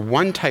offer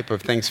one type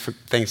of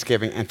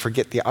thanksgiving and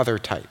forget the other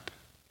type.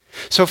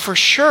 So for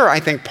sure, I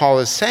think Paul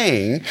is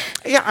saying,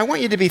 yeah, I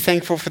want you to be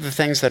thankful for the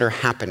things that are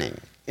happening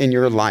in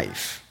your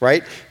life,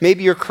 right?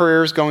 Maybe your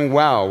career is going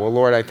well. Well,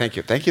 Lord, I thank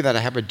you. Thank you that I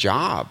have a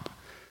job.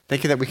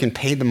 Thank you that we can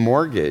pay the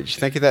mortgage.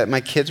 Thank you that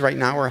my kids right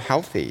now are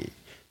healthy.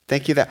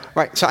 Thank you that,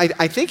 right? So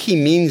I think he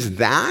means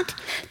that,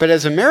 but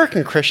as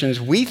American Christians,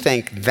 we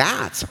think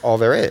that's all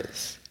there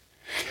is.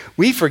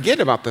 We forget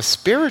about the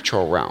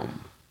spiritual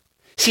realm.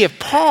 See, if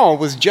Paul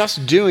was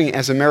just doing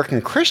as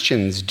American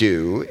Christians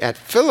do at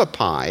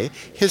Philippi,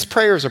 his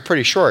prayers are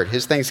pretty short.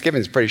 His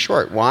thanksgiving is pretty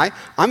short. Why?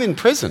 I'm in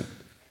prison,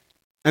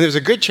 and there's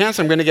a good chance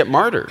I'm going to get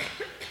martyred.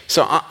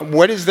 So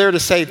what is there to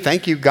say,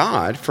 thank you,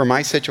 God, for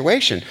my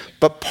situation?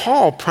 But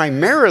Paul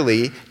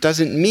primarily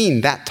doesn't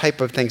mean that type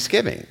of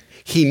thanksgiving.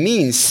 He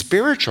means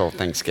spiritual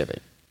thanksgiving.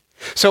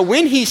 So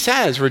when he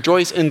says,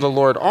 rejoice in the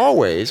Lord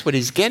always, what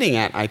he's getting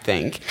at, I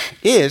think,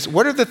 is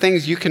what are the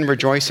things you can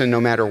rejoice in no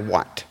matter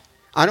what?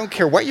 I don't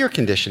care what your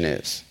condition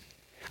is.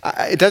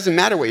 It doesn't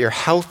matter what your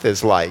health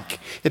is like.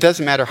 It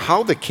doesn't matter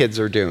how the kids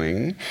are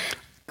doing.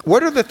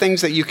 What are the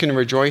things that you can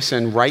rejoice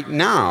in right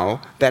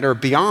now that are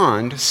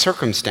beyond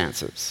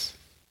circumstances?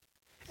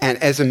 And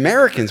as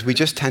Americans, we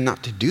just tend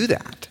not to do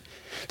that.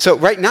 So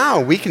right now,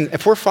 we can,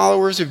 if we're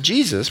followers of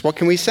Jesus, what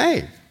can we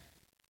say?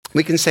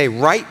 We can say,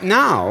 right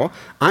now,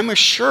 I'm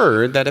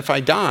assured that if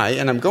I die,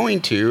 and I'm going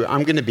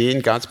to be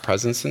in God's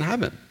presence in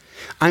heaven.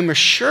 I'm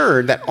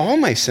assured that all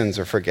my sins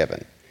are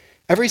forgiven.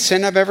 Every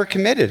sin I've ever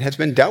committed has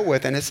been dealt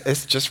with, and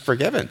it's just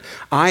forgiven.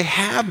 I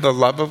have the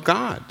love of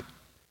God,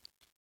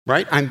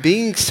 right? I'm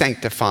being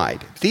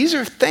sanctified. These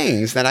are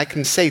things that I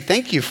can say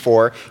thank you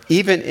for,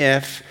 even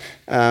if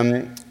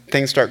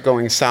things start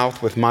going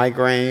south with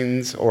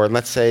migraines, or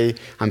let's say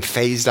I'm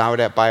phased out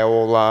at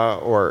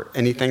Biola, or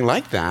anything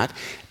like that.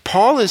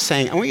 Paul is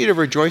saying, I want you to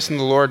rejoice in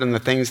the Lord in the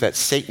things that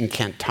Satan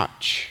can't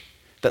touch,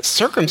 that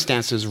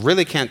circumstances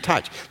really can't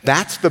touch.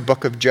 That's the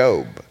book of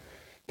Job.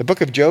 The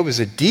book of Job is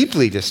a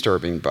deeply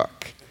disturbing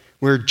book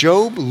where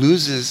Job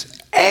loses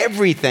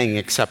everything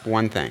except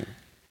one thing,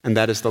 and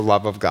that is the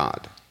love of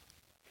God.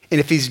 And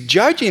if he's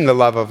judging the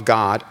love of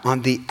God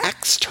on the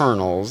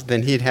externals,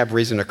 then he'd have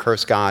reason to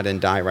curse God and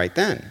die right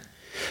then.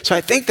 So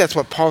I think that's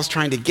what Paul's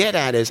trying to get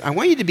at is, I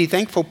want you to be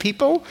thankful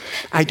people.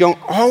 I don't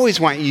always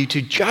want you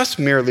to just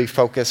merely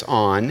focus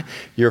on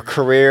your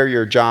career,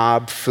 your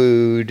job,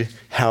 food,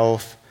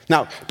 health.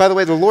 Now, by the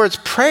way, the Lord's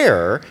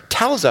Prayer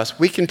tells us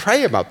we can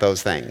pray about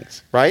those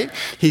things, right?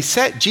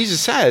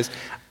 Jesus says,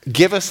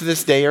 give us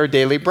this day our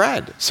daily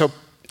bread. So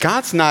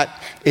God's not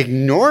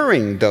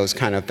ignoring those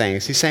kind of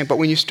things. He's saying, but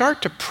when you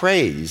start to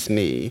praise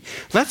me,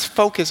 let's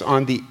focus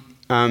on the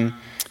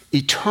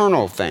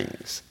eternal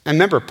things. And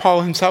remember,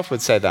 Paul himself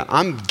would say that.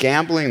 I'm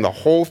gambling the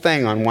whole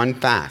thing on one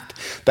fact,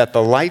 that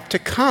the life to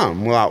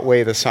come will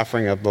outweigh the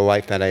suffering of the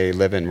life that I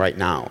live in right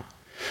now.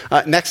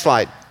 Next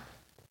slide.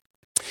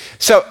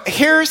 So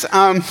here's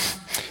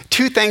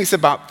two things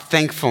about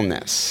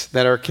thankfulness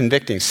that are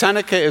convicting.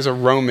 Seneca is a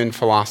Roman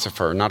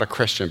philosopher, not a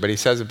Christian, but he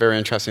says a very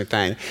interesting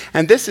thing.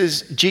 And this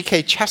is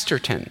G.K.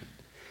 Chesterton.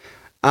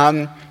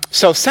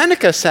 So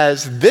Seneca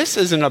says this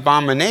is an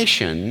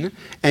abomination,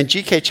 and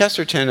G.K.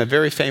 Chesterton, a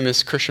very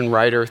famous Christian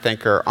writer,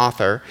 thinker,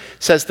 author,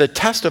 says the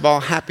test of all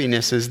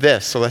happiness is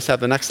this. So let's have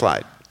the next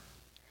slide.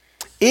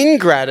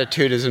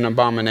 Ingratitude is an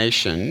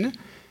abomination,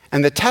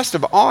 and the test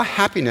of all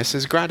happiness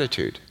is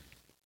gratitude.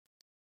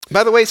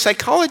 By the way,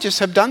 psychologists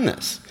have done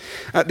this.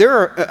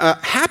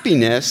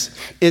 Happiness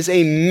is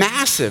a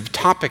massive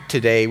topic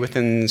today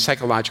within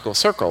psychological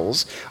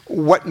circles.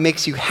 What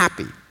makes you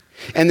happy?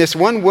 And this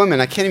one woman,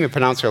 I can't even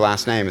pronounce her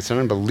last name. It's an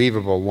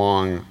unbelievable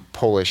long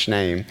Polish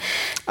name.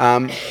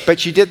 But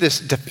she did this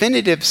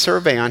definitive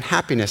survey on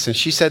happiness, and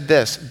she said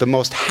this: the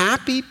most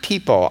happy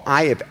people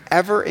I have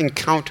ever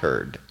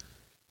encountered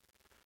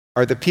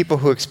are the people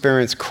who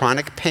experience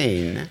chronic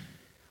pain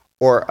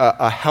or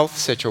a health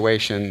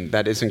situation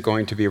that isn't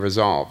going to be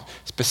resolved.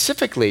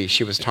 Specifically,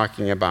 she was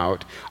talking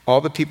about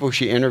all the people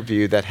she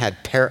interviewed that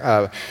had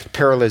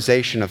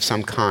paralyzation of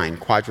some kind,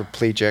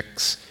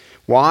 quadriplegics.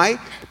 Why?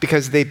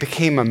 Because they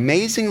became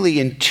amazingly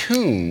in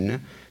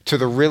tune to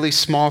the really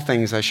small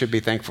things I should be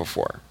thankful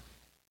for.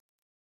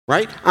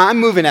 Right? I'm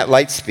moving at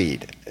light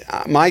speed.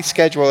 My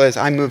schedule is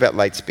I move at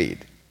light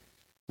speed.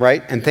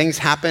 Right? And things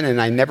happen and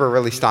I never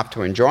really stop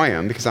to enjoy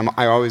them because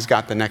I always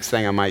got the next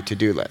thing on my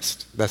to-do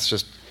list. That's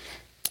just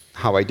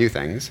how I do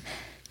things.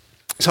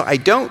 So I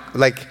don't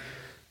like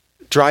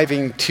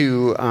driving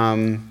to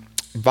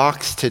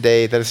Vox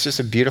today that it's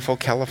just a beautiful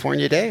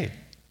California day.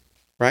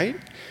 Right?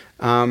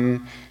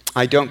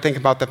 I don't think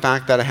about the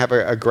fact that I have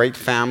a great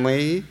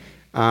family.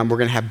 We're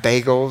going to have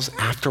bagels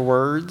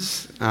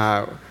afterwards.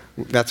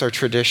 That's our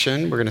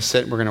tradition. We're going to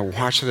sit, we're going to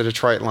watch the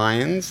Detroit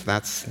Lions.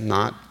 That's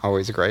not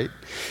always great.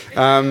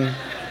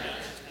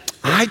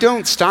 I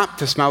don't stop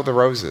to smell the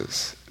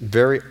roses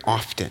very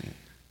often.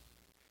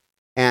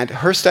 And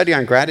her study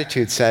on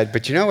gratitude said,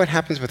 but you know what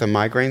happens with a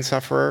migraine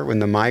sufferer when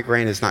the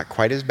migraine is not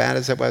quite as bad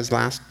as it was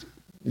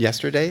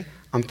yesterday?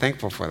 I'm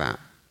thankful for that.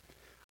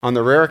 On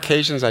the rare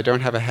occasions I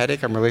don't have a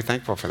headache, I'm really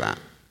thankful for that.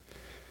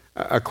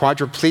 A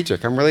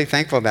quadriplegic, I'm really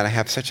thankful that I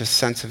have such a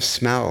sense of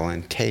smell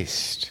and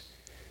taste.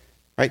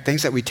 Right?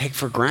 Things that we take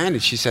for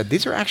granted. She said,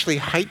 these are actually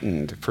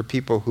heightened for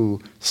people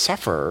who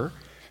suffer.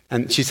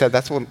 And she said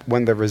that's one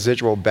of the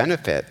residual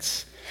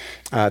benefits,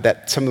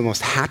 that some of the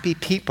most happy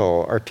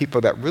people are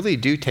people that really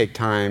do take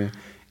time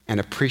and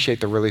appreciate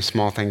the really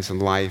small things in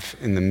life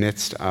in the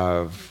midst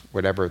of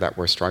whatever that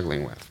we're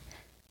struggling with.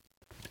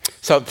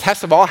 So the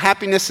test of all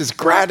happiness is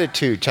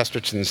gratitude,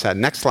 Chesterton said.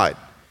 Next slide.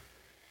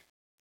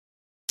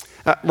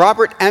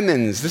 Robert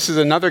Emmons, this is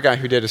another guy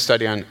who did a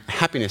study on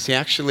happiness. He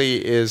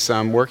actually is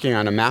working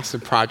on a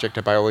massive project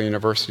at Biola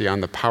University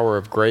on the power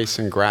of grace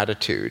and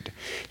gratitude.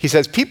 He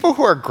says, people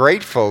who are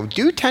grateful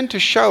do tend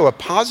to show a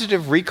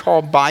positive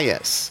recall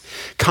bias,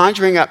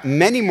 conjuring up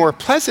many more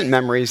pleasant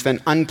memories than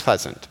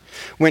unpleasant.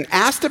 When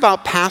asked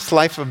about past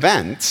life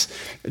events,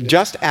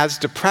 just as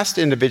depressed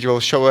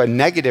individuals show a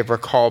negative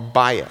recall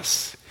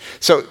bias.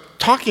 So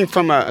talking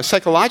from a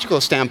psychological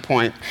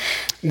standpoint,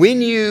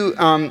 when you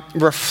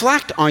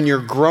reflect on your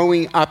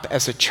growing up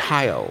as a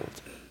child,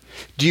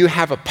 do you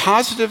have a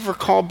positive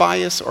recall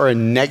bias or a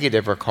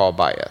negative recall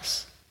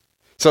bias?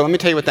 So let me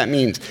tell you what that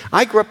means.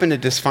 I grew up in a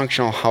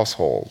dysfunctional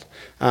household.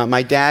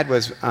 My dad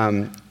was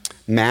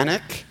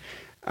manic,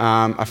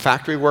 a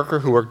factory worker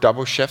who worked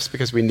double shifts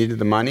because we needed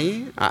the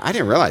money. I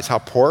didn't realize how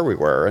poor we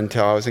were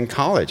until I was in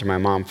college. My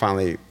mom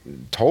finally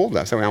told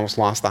us, and we almost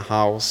lost the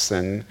house,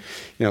 and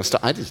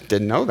I just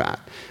didn't know that.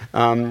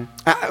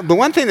 The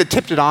one thing that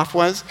tipped it off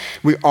was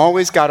we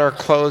always got our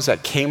clothes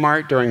at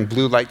Kmart during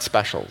blue light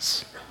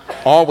specials.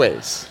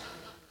 Always.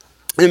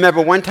 I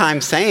remember one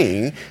time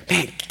saying,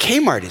 man,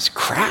 Kmart is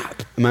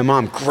crap. And my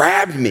mom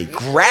grabbed me,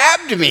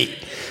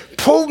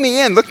 pulled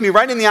me in, looked me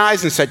right in the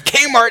eyes and said,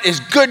 Kmart is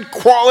good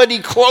quality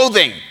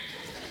clothing.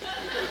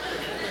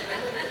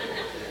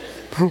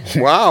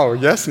 Wow,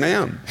 yes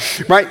ma'am.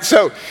 Right,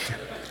 so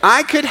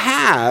I could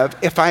have,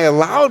 if I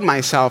allowed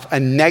myself, a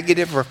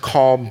negative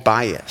recall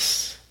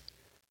bias,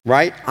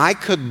 right? I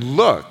could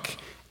look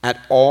at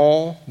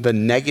all the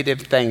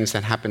negative things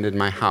that happened in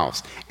my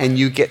house, and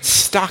you get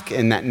stuck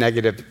in that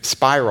negative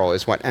spiral,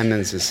 is what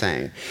Emmons is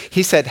saying.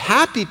 He said,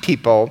 happy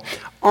people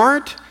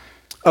aren't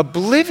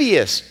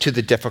oblivious to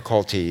the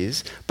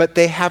difficulties, but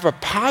they have a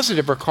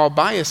positive recall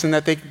bias in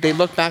that they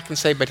look back and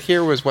say, but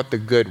here was what the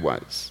good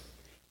was.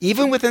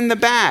 Even within the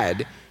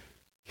bad,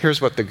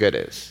 here's what the good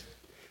is.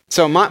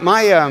 So my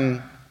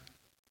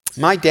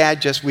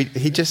dad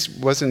he just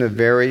wasn't a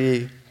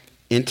very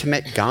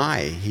intimate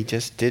guy. He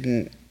just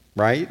didn't,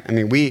 right? I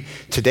mean,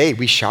 today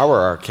we shower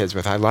our kids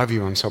with, I love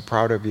you, I'm so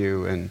proud of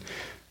you, and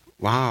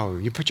wow,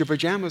 you put your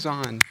pajamas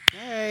on.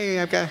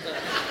 Hey,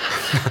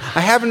 I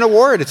have an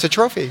award, it's a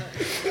trophy.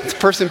 It's a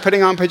person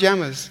putting on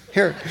pajamas.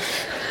 Here,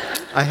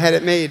 I had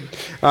it made.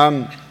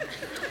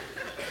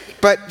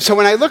 But so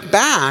when I look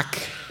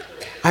back,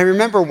 I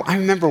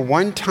remember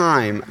one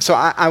time, so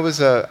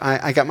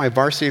I got my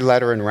varsity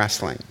letter in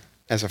wrestling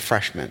as a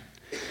freshman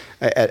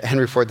at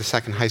Henry Ford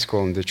II High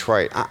School in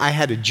Detroit. I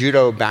had a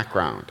judo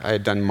background. I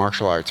had done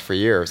martial arts for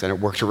years, and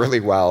it worked really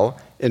well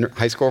in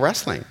high school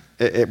wrestling.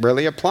 It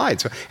really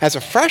applied. So as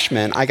a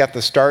freshman, I got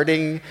the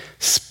starting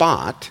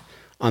spot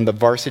on the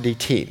varsity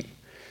team.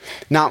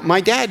 Now,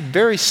 my dad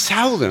very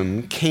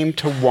seldom came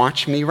to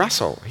watch me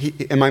wrestle,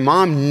 and my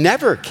mom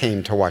never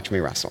came to watch me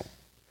wrestle.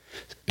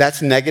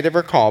 That's negative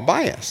recall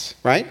bias,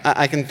 right?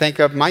 I can think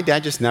of my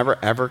dad just never,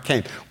 ever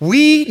came.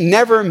 We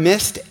never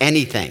missed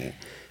anything,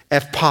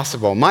 if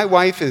possible. My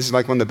wife is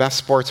like one of the best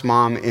sports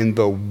mom in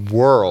the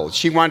world.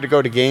 She wanted to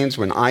go to games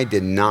when I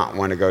did not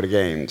want to go to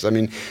games. I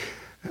mean,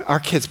 our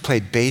kids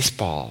played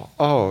baseball.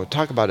 Oh,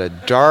 talk about a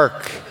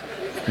dark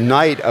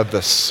night of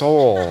the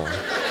soul.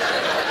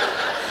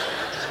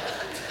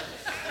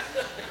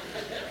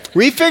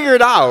 We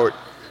figured out,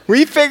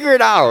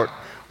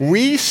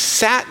 we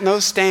sat in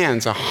those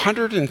stands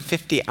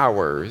 150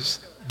 hours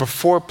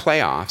before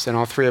playoffs, and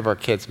all three of our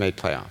kids made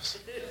playoffs.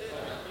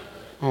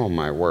 Oh,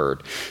 my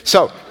word.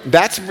 So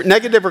that's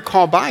negative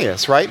recall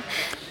bias, right?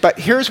 But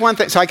here's one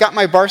thing. So I got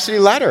my varsity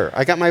letter.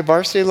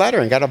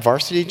 and got a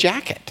varsity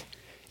jacket.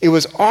 It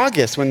was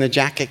August when the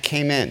jacket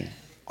came in.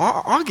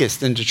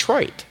 August in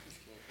Detroit.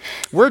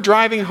 We're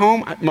driving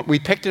home. We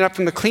picked it up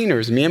from the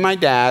cleaners, me and my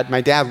dad. My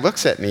dad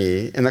looks at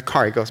me in the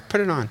car. He goes, put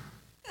it on.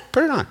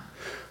 Put it on.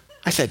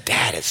 I said,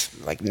 Dad, it's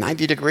like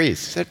 90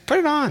 degrees. He said, put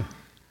it on.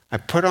 I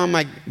put on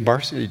my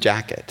varsity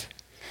jacket.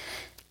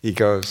 He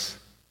goes,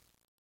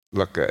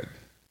 look good.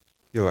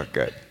 You look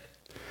good.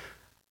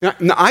 Now,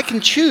 I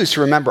can choose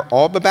to remember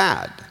all the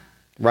bad,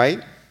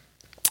 right?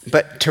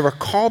 But to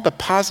recall the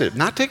positive,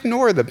 not to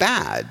ignore the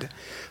bad,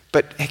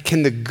 but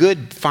can the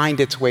good find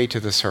its way to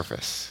the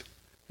surface?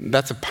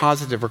 That's a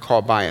positive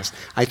recall bias.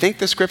 I think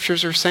the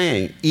scriptures are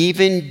saying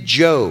even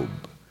Job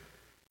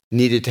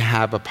needed to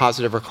have a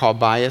positive recall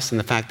bias in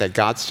the fact that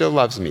God still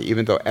loves me.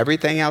 Even though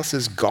everything else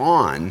is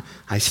gone,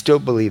 I still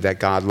believe that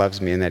God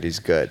loves me and that he's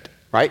good.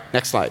 Right?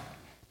 Next slide.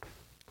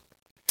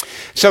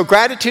 So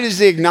gratitude is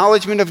the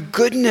acknowledgement of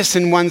goodness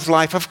in one's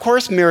life. Of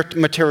course,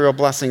 material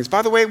blessings.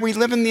 By the way, we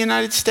live in the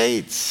United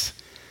States.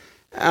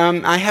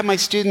 I have my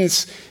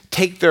students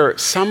take their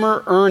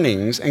summer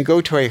earnings and go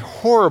to a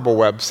horrible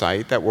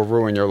website that will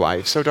ruin your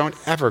life. So don't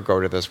ever go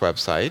to this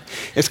website.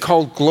 It's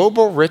called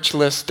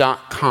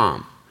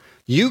globalrichlist.com.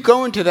 You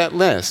go into that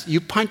list, you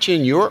punch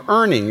in your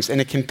earnings, and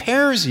it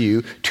compares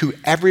you to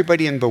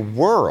everybody in the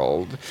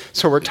world.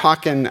 So we're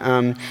talking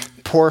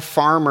poor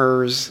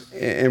farmers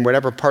in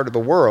whatever part of the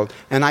world,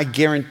 and I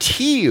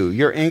guarantee you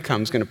your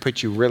income is going to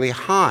put you really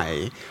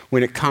high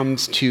when it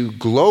comes to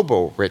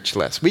global rich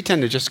lists. We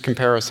tend to just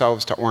compare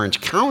ourselves to Orange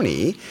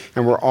County,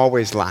 and we're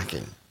always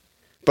lacking.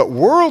 But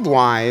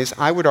world-wise,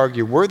 I would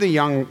argue we're the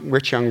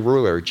rich young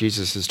ruler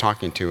Jesus is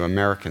talking to,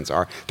 Americans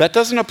are. That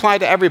doesn't apply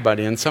to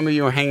everybody, and some of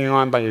you are hanging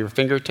on by your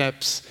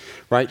fingertips,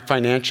 right,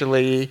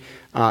 financially.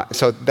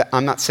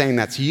 I'm not saying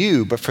that's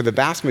you, but for the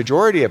vast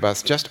majority of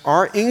us, just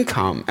our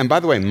income, and by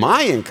the way,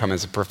 my income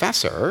as a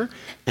professor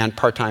and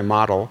part-time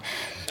model,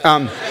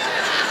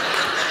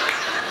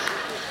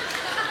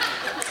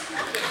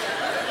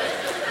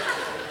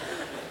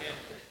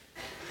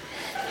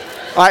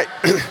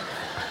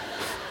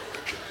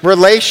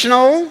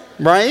 relational,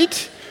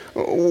 right?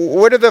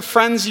 What are the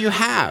friends you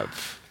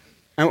have?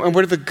 And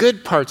what are the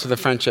good parts of the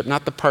friendship,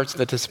 not the parts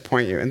that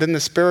disappoint you? And then the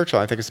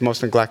spiritual, I think, is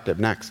most neglected.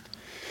 Next.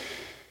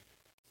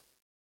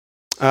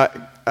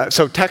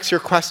 So text your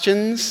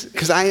questions,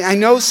 because I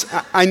know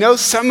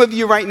some of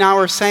you right now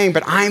are saying,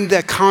 but I'm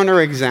the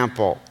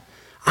counterexample.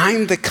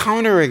 I'm the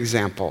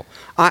counterexample.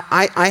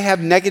 I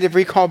have negative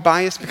recall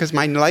bias because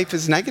my life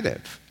is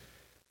negative.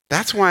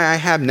 That's why I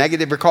have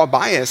negative recall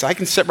bias. I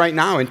can sit right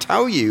now and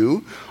tell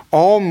you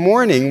all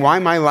morning why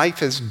my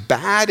life is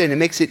bad, and it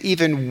makes it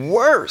even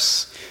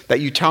worse that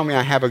you tell me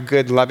I have a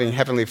good, loving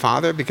Heavenly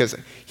Father, because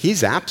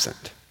he's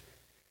absent.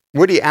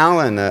 Woody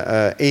Allen,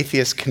 an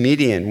atheist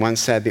comedian, once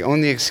said, the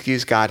only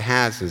excuse God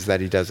has is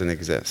that he doesn't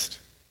exist.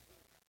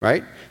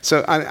 Right?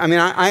 So,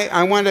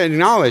 I want to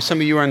acknowledge some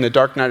of you are in the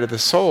dark night of the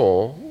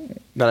soul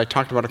that I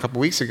talked about a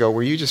couple weeks ago,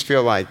 where you just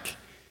feel like,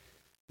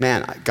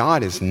 man,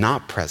 God is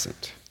not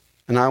present.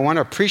 And I want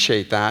to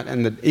appreciate that.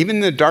 And even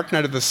in the dark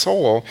night of the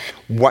soul,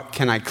 what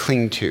can I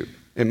cling to?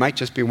 It might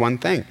just be one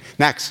thing.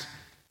 Next.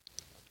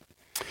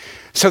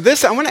 So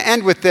I want to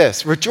end with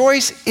this.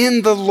 Rejoice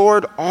in the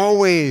Lord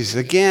always.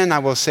 Again, I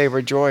will say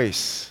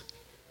rejoice.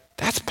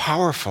 That's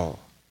powerful.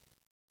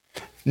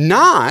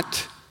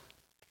 Not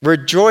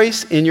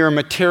rejoice in your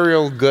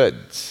material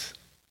goods.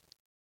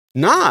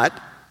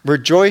 Not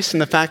rejoice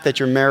in the fact that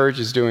your marriage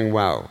is doing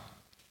well.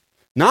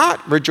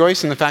 Not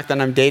rejoice in the fact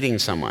that I'm dating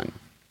someone.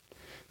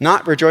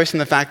 Not rejoice in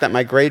the fact that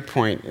my grade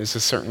point is a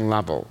certain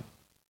level.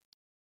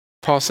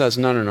 Paul says,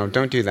 no,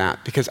 don't do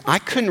that, because I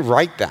couldn't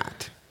write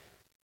that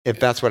if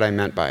that's what I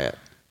meant by it.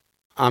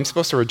 I'm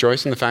supposed to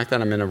rejoice in the fact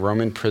that I'm in a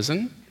Roman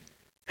prison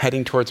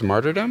heading towards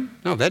martyrdom?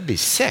 No, that'd be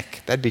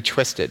sick. That'd be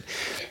twisted.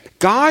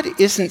 God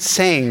isn't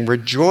saying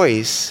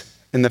rejoice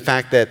in the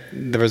fact that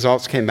the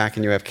results came back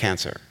and you have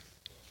cancer.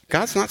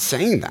 God's not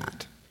saying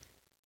that.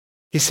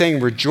 He's saying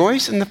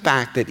rejoice in the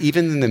fact that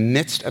even in the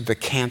midst of the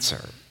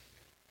cancer,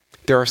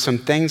 there are some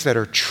things that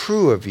are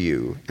true of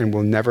you and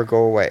will never go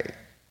away.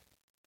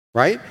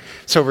 Right?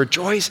 So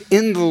rejoice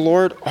in the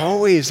Lord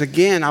always.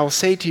 Again, I will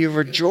say to you,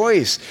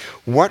 rejoice.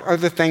 What are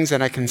the things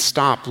that I can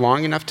stop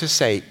long enough to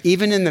say,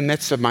 even in the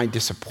midst of my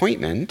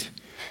disappointment,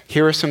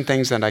 here are some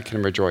things that I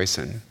can rejoice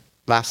in.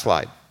 Last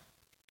slide.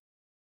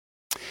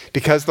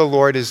 Because the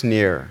Lord is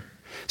near.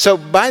 So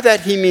by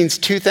that, he means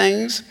two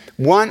things.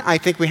 One, I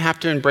think we have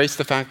to embrace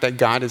the fact that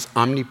God is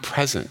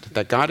omnipresent,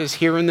 that God is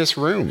here in this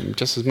room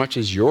just as much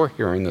as you're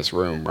here in this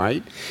room,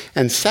 right?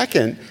 And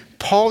second,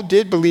 Paul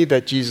did believe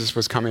that Jesus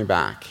was coming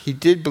back. He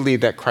did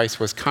believe that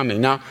Christ was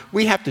coming. Now,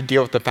 we have to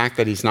deal with the fact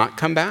that he's not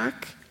come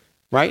back,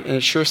 right? And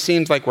it sure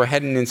seems like we're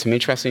heading in some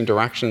interesting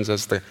directions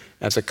as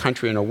a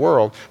country and a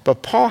world.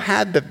 But Paul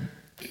had the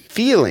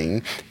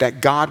feeling that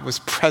God was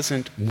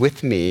present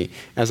with me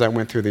as I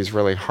went through these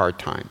really hard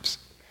times.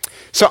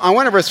 So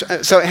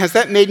has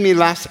that made me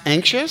less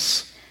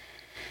anxious?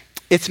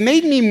 It's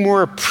made me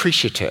more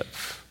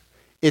appreciative.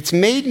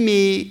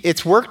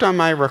 It's worked on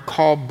my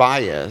recall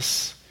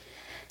bias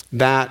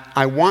that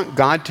I want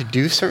God to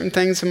do certain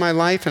things in my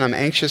life, and I'm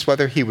anxious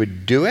whether he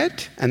would do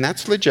it, and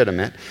that's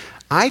legitimate.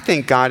 I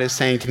think God is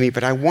saying to me,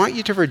 but I want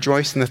you to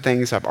rejoice in the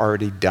things I've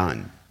already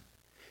done.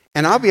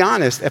 And I'll be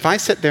honest, if I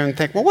sit there and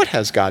think, well, what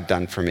has God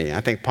done for me? I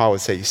think Paul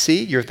would say, you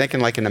see, you're thinking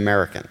like an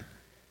American.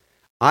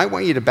 I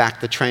want you to back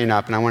the train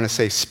up, and I want to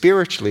say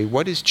spiritually,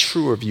 what is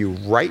true of you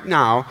right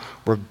now,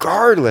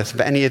 regardless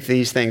if any of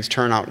these things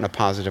turn out in a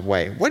positive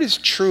way? What is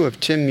true of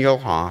Tim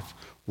Muehlhoff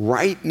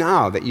right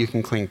now that you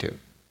can cling to?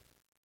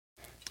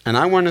 And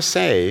I want to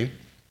say,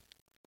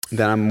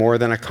 that I'm more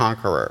than a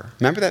conqueror.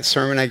 Remember that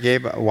sermon I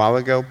gave a while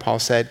ago? Paul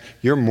said,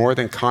 you're more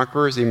than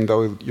conquerors, even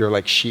though you're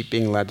like sheep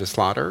being led to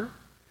slaughter.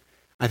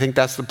 I think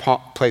that's the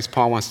place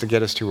Paul wants to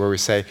get us to, where we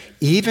say,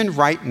 even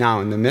right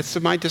now, in the midst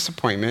of my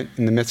disappointment,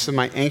 in the midst of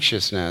my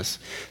anxiousness,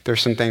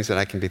 there's some things that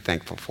I can be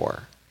thankful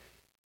for.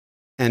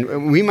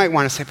 And we might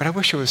want to say, but I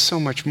wish it was so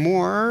much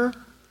more.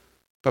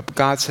 But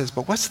God says,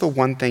 but what's the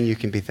one thing you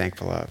can be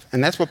thankful of?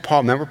 And that's what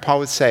Paul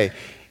would say,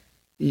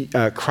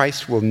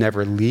 Christ will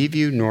never leave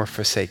you nor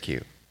forsake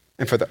you.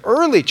 And for the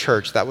early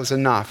church, that was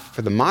enough.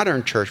 For the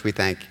modern church, we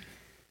think,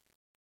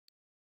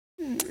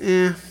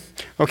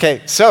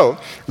 Okay, so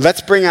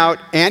let's bring out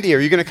Andy. Are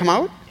you going to come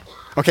out?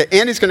 Okay,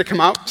 Andy's going to come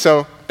out,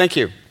 so thank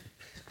you.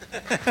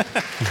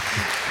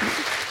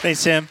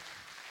 Thanks, Tim.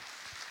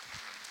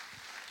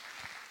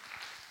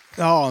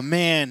 Oh,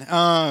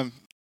 man.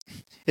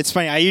 It's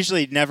funny. I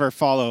usually never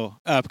follow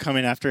up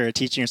coming after a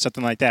teaching or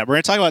something like that. We're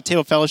going to talk about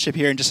table fellowship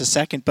here in just a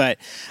second, but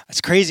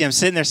it's crazy. I'm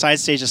sitting there side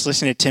stage just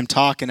listening to Tim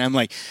talk, and I'm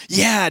like,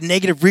 yeah,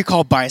 negative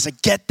recall bias. I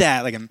get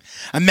that. Like, I'm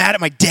mad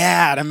at my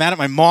dad. I'm mad at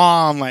my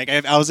mom. Like,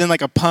 I was in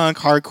like a punk,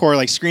 hardcore,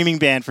 like screaming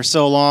band for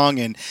so long,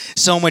 and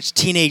so much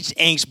teenage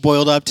angst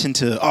boiled up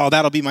into, oh,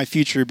 that'll be my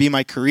future, be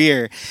my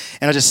career.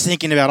 And I was just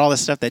thinking about all the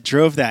stuff that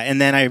drove that.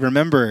 And then I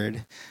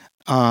remembered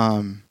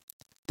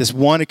this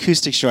one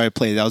acoustic show I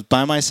played. I was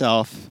by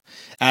myself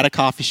at a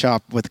coffee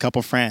shop with a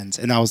couple friends,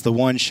 and that was the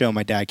one show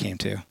my dad came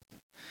to.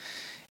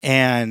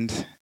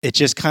 And it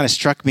just kind of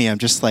struck me. I'm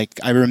just like,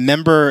 I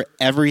remember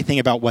everything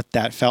about what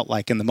that felt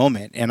like in the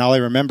moment, and all I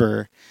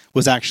remember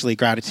was actually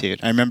gratitude.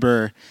 I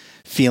remember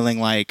feeling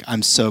like,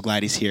 I'm so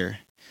glad he's here.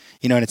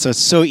 You know, and it's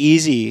so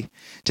easy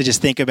to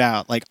just think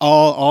about like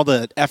all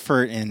the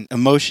effort and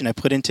emotion I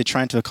put into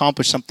trying to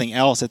accomplish something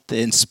else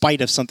in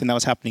spite of something that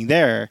was happening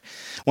there,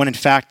 when in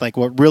fact, like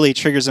what really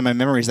triggers in my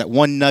memory is that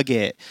one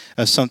nugget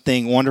of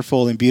something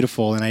wonderful and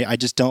beautiful, and I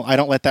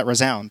don't let that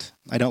resound.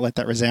 I don't let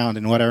that resound,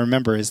 and what I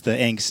remember is the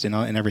angst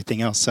and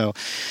everything else. So,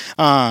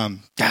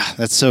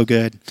 that's so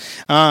good.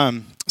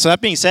 So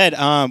that being said,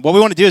 what we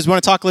want to do is we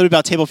want to talk a little bit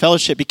about Table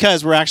Fellowship,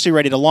 because we're actually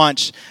ready to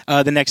launch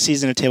the next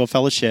season of Table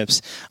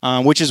Fellowships,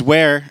 which is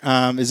where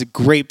is a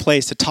great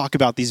place to talk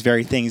about these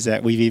very things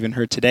that we've even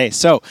heard today.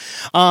 So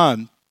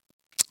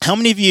how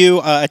many of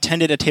you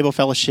attended a Table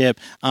Fellowship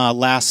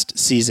last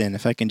season?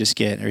 If I can just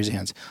raise your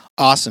hands.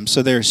 Awesome.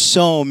 So there's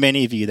so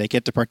many of you that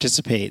get to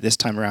participate this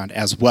time around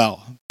as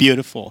well.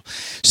 Beautiful.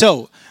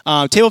 So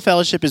Table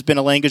Fellowship has been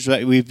a language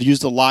that we've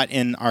used a lot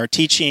in our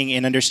teaching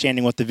and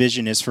understanding what the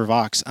vision is for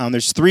Vox.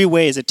 There's 3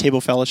 ways that Table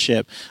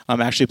Fellowship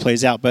actually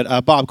plays out.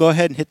 But Bob, go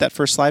ahead and hit that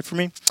first slide for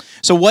me.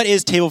 So what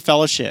is Table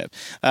Fellowship?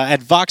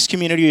 At Vox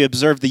Community, we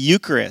observe the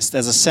Eucharist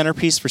as a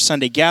centerpiece for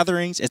Sunday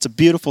gatherings. It's a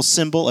beautiful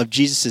symbol of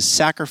Jesus'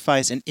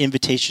 sacrifice and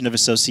invitation of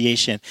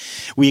association.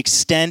 We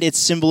extend its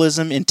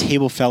symbolism in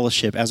Table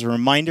Fellowship as a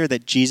reminder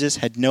that Jesus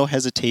had no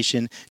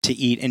hesitation to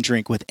eat and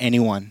drink with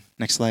anyone.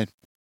 Next slide.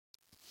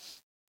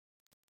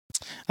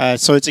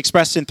 So it's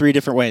expressed in 3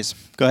 different ways.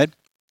 Go ahead.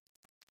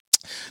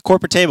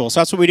 Corporate table. So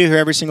that's what we do here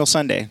every single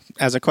Sunday.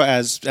 As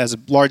a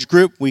large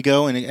group, we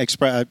go and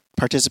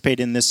participate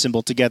in this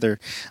symbol together.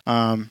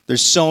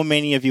 There's so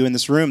many of you in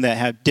this room that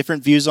have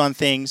different views on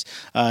things,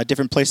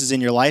 different places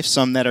in your life,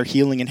 some that are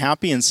healing and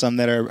happy, and some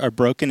that are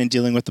broken and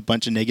dealing with a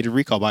bunch of negative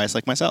recall bias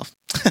like myself.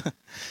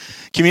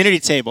 Community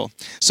table.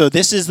 So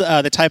this is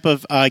the type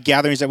of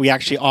gatherings that we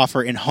actually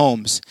offer in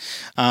homes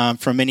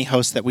from many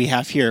hosts that we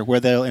have here, where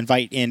they'll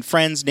invite in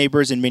friends,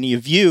 neighbors, and many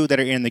of you that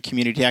are in the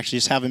community to actually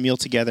just have a meal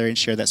together and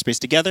share that space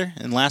together.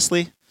 And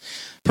lastly,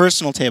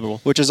 personal table,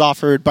 which is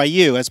offered by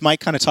you, as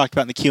Mike kind of talked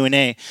about in the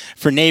Q&A,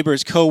 for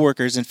neighbors,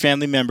 coworkers, and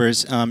family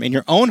members in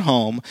your own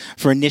home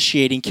for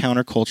initiating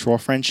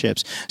countercultural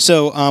friendships.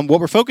 So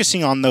what we're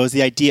focusing on, though, is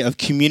the idea of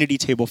community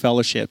table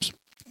fellowships.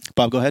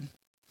 Bob, go ahead.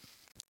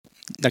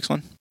 Next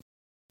one.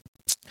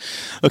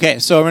 Okay,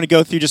 so I'm going to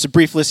go through just a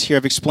brief list here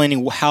of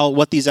explaining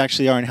what these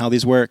actually are and how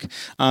these work.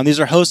 These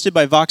are hosted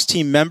by Vox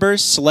team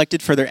members,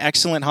 selected for their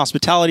excellent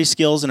hospitality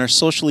skills, and are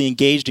socially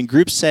engaged in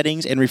group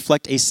settings and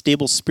reflect a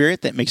stable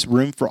spirit that makes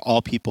room for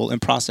all people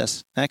and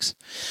process. Next.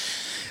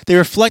 They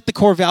reflect the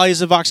core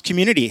values of Vox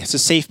Community. It's a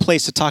safe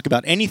place to talk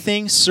about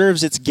anything,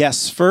 serves its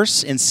guests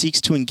first, and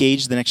seeks to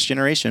engage the next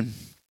generation.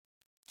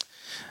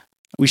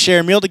 We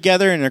share a meal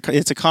together, and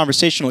it's a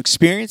conversational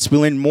experience. We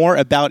learn more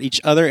about each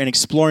other and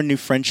explore new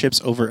friendships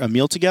over a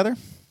meal together.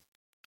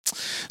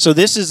 So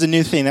this is the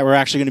new thing that we're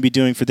actually going to be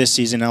doing for this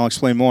season, and I'll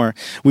explain more.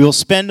 We will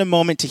spend a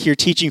moment to hear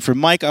teaching from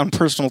Mike on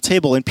personal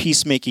table and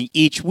peacemaking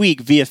each week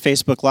via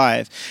Facebook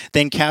Live,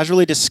 then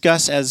casually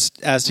discuss as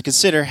to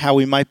consider how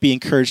we might be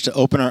encouraged to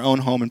open our own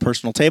home and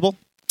personal table.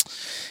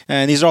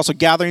 And these are also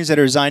gatherings that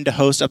are designed to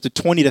host up to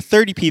 20 to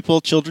 30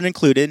 people, children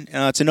included.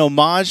 It's an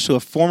homage to a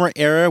former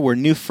era where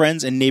new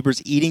friends and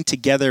neighbors eating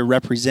together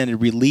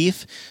represented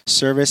relief,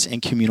 service,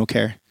 and communal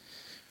care.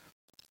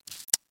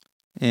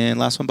 And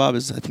last one, Bob,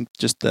 is I think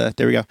just there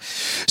we go.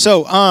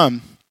 So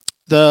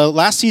the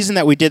last season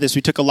that we did this,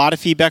 we took a lot of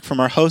feedback from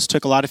our hosts,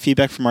 took a lot of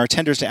feedback from our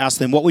attenders to ask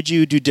them, what would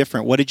you do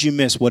different? What did you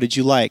miss? What did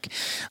you like?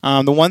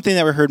 The one thing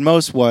that we heard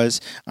most was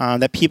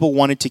that people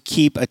wanted to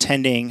keep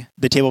attending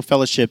the table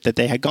fellowship that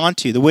they had gone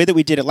to. The way that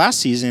we did it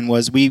last season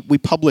was we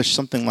published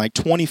something like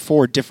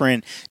 24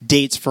 different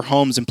dates for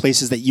homes and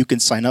places that you can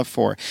sign up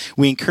for.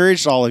 We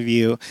encouraged all of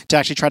you to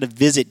actually try to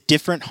visit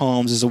different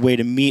homes as a way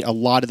to meet a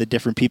lot of the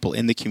different people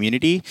in the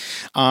community.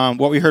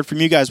 What we heard from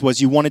you guys was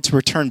you wanted to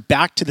return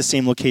back to the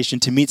same location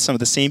to meet some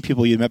of the same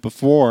people you met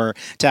before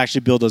to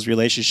actually build those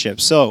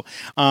relationships. So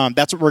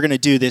that's what we're going to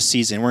do this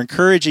season. We're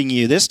encouraging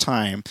you this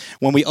time,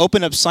 when we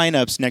open up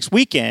signups next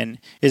weekend,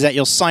 is that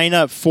you'll sign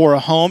up for a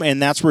home,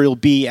 and that's where you'll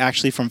be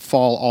actually from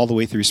fall all the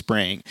way through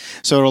spring.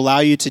 So it'll allow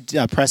you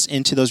to press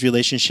into those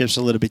relationships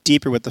a little bit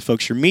deeper with the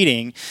folks you're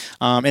meeting,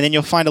 and then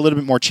you'll find a little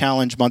bit more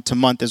challenge month to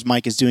month as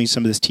Mike is doing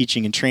some of this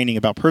teaching and training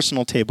about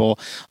Personal Table.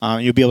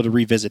 You'll be able to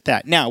revisit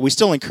that. Now, we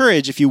still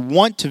encourage, if you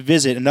want to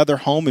visit another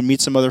home and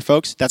meet some other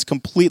folks, that's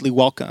completely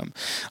welcome.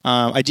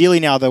 Ideally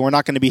now, though, we're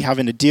not going to be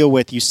having to deal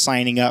with you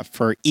signing up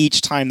for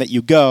each time that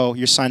you go.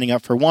 You're signing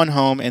up for one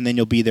home, and then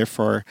you'll be there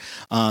for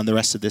the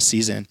rest of this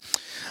season.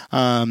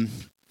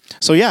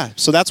 So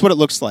that's what it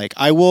looks like.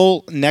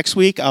 Next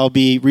week, I'll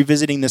be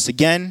revisiting this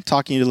again,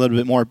 talking to you a little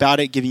bit more about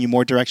it, giving you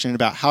more direction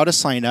about how to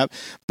sign up.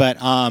 But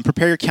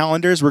prepare your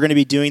calendars. We're going to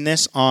be doing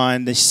this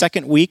on the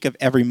second week of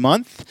every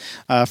month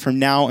from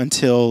now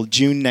until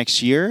June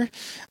next year,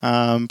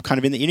 kind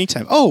of in the evening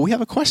time. Oh, we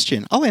have a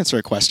question. I'll answer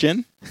a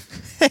question.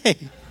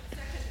 Hey.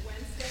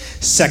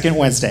 Second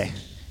Wednesday.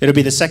 It'll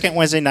be the second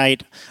Wednesday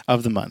night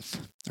of the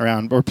month.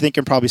 We're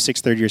thinking probably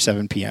 6:30 or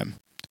 7 p.m.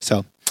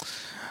 So,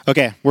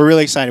 okay, we're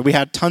really excited. We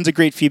had tons of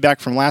great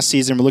feedback from last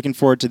season. We're looking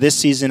forward to this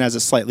season as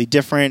it's slightly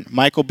different.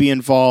 Mike will be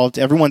involved.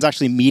 Everyone's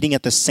actually meeting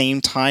at the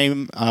same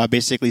time,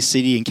 basically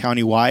city and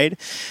county-wide.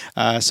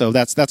 So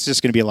that's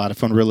just going to be a lot of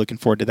fun. We're looking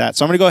forward to that.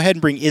 So I'm going to go ahead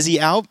and bring Izzy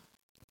out.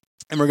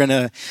 And we're going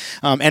to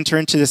enter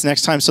into this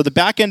next time. So the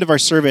back end of our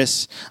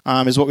service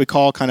is what we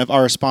call kind of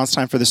our response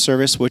time for the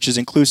service, which is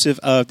inclusive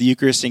of the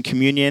Eucharist and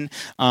communion,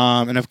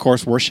 and of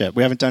course worship.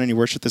 We haven't done any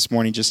worship this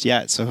morning just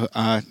yet, so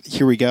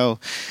here we go.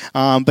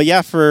 But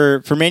yeah,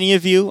 for many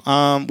of you,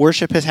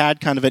 worship has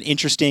had kind of an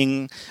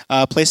interesting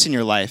place in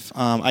your life.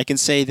 I can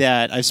say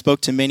that I've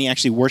spoke to many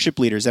actually worship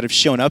leaders that have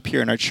shown up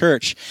here in our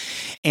church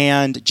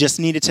and just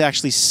needed to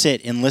actually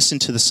sit and listen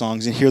to the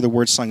songs and hear the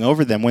words sung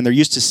over them. When they're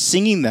used to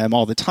singing them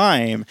all the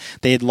time,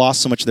 they had lost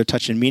so much of their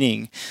touch and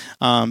meaning.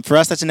 For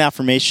us, that's an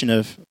affirmation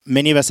of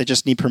many of us that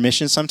just need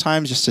permission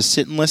sometimes just to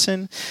sit and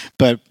listen.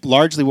 But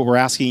largely what we're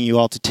asking you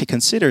all to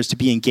consider is to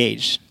be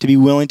engaged, to be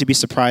willing to be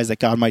surprised that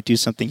God might do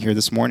something here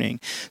this morning.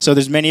 So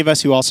there's many of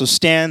us who also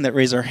stand, that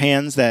raise our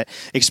hands, that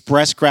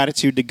express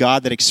gratitude to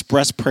God, that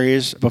express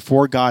praise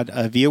before God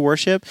via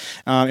worship.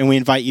 And we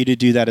invite you to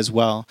do that as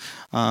well.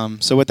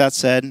 So with that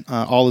said,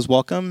 all is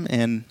welcome,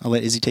 and I'll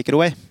let Izzy take it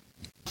away.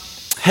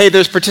 Hey,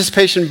 there's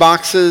participation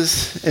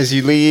boxes as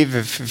you leave.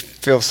 If you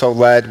feel so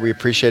led, we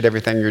appreciate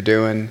everything you're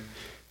doing.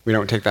 We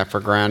don't take that for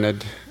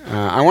granted.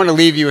 I want to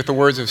leave you with the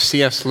words of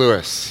C.S.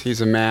 Lewis.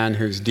 He's a man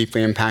who's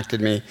deeply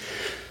impacted me.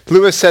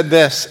 Lewis said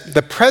this: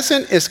 "The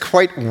present is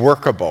quite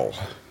workable,"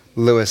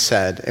 Lewis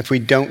said, "if we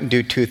don't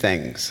do two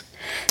things.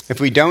 If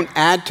we don't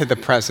add to the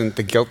present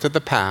the guilt of the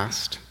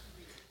past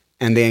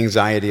and the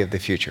anxiety of the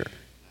future."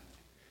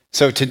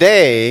 So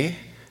today,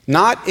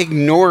 not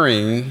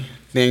ignoring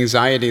the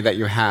anxiety that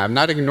you have,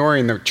 not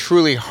ignoring the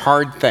truly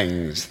hard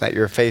things that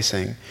you're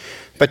facing,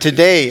 but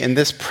today, in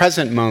this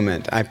present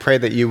moment, I pray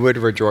that you would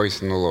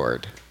rejoice in the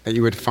Lord, that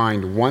you would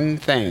find one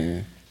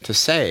thing to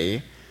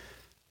say,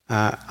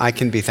 I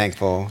can be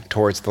thankful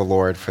towards the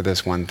Lord for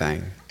this one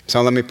thing.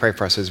 So let me pray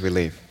for us as we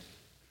leave.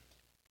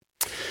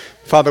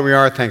 Father, we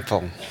are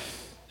thankful.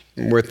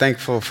 We're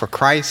thankful for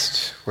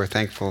Christ. We're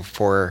thankful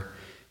for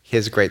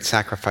his great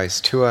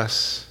sacrifice to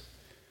us.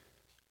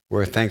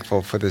 We're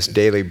thankful for this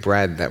daily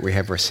bread that we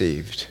have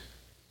received.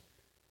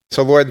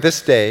 So Lord, this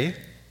day,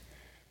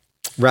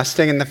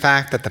 resting in the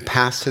fact that the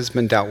past has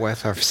been dealt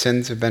with, our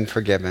sins have been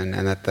forgiven,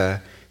 and that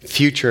the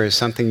future is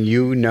something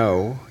you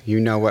know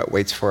what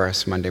waits for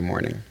us Monday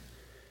morning.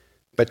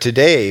 But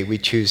today, we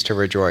choose to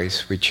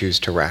rejoice, we choose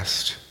to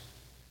rest.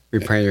 We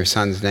pray in your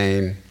Son's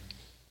name.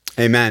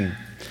 Amen.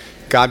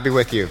 God be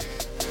with you.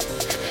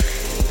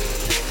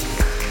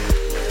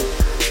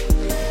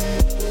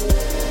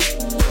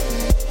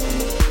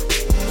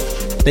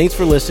 Thanks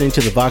for listening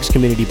to the Vox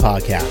Community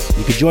Podcast.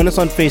 You can join us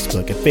on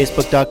Facebook at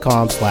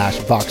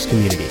facebook.com/Vox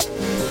Community.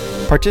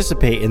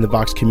 Participate in the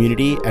Vox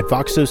community at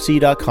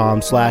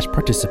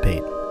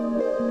voxoc.com/participate.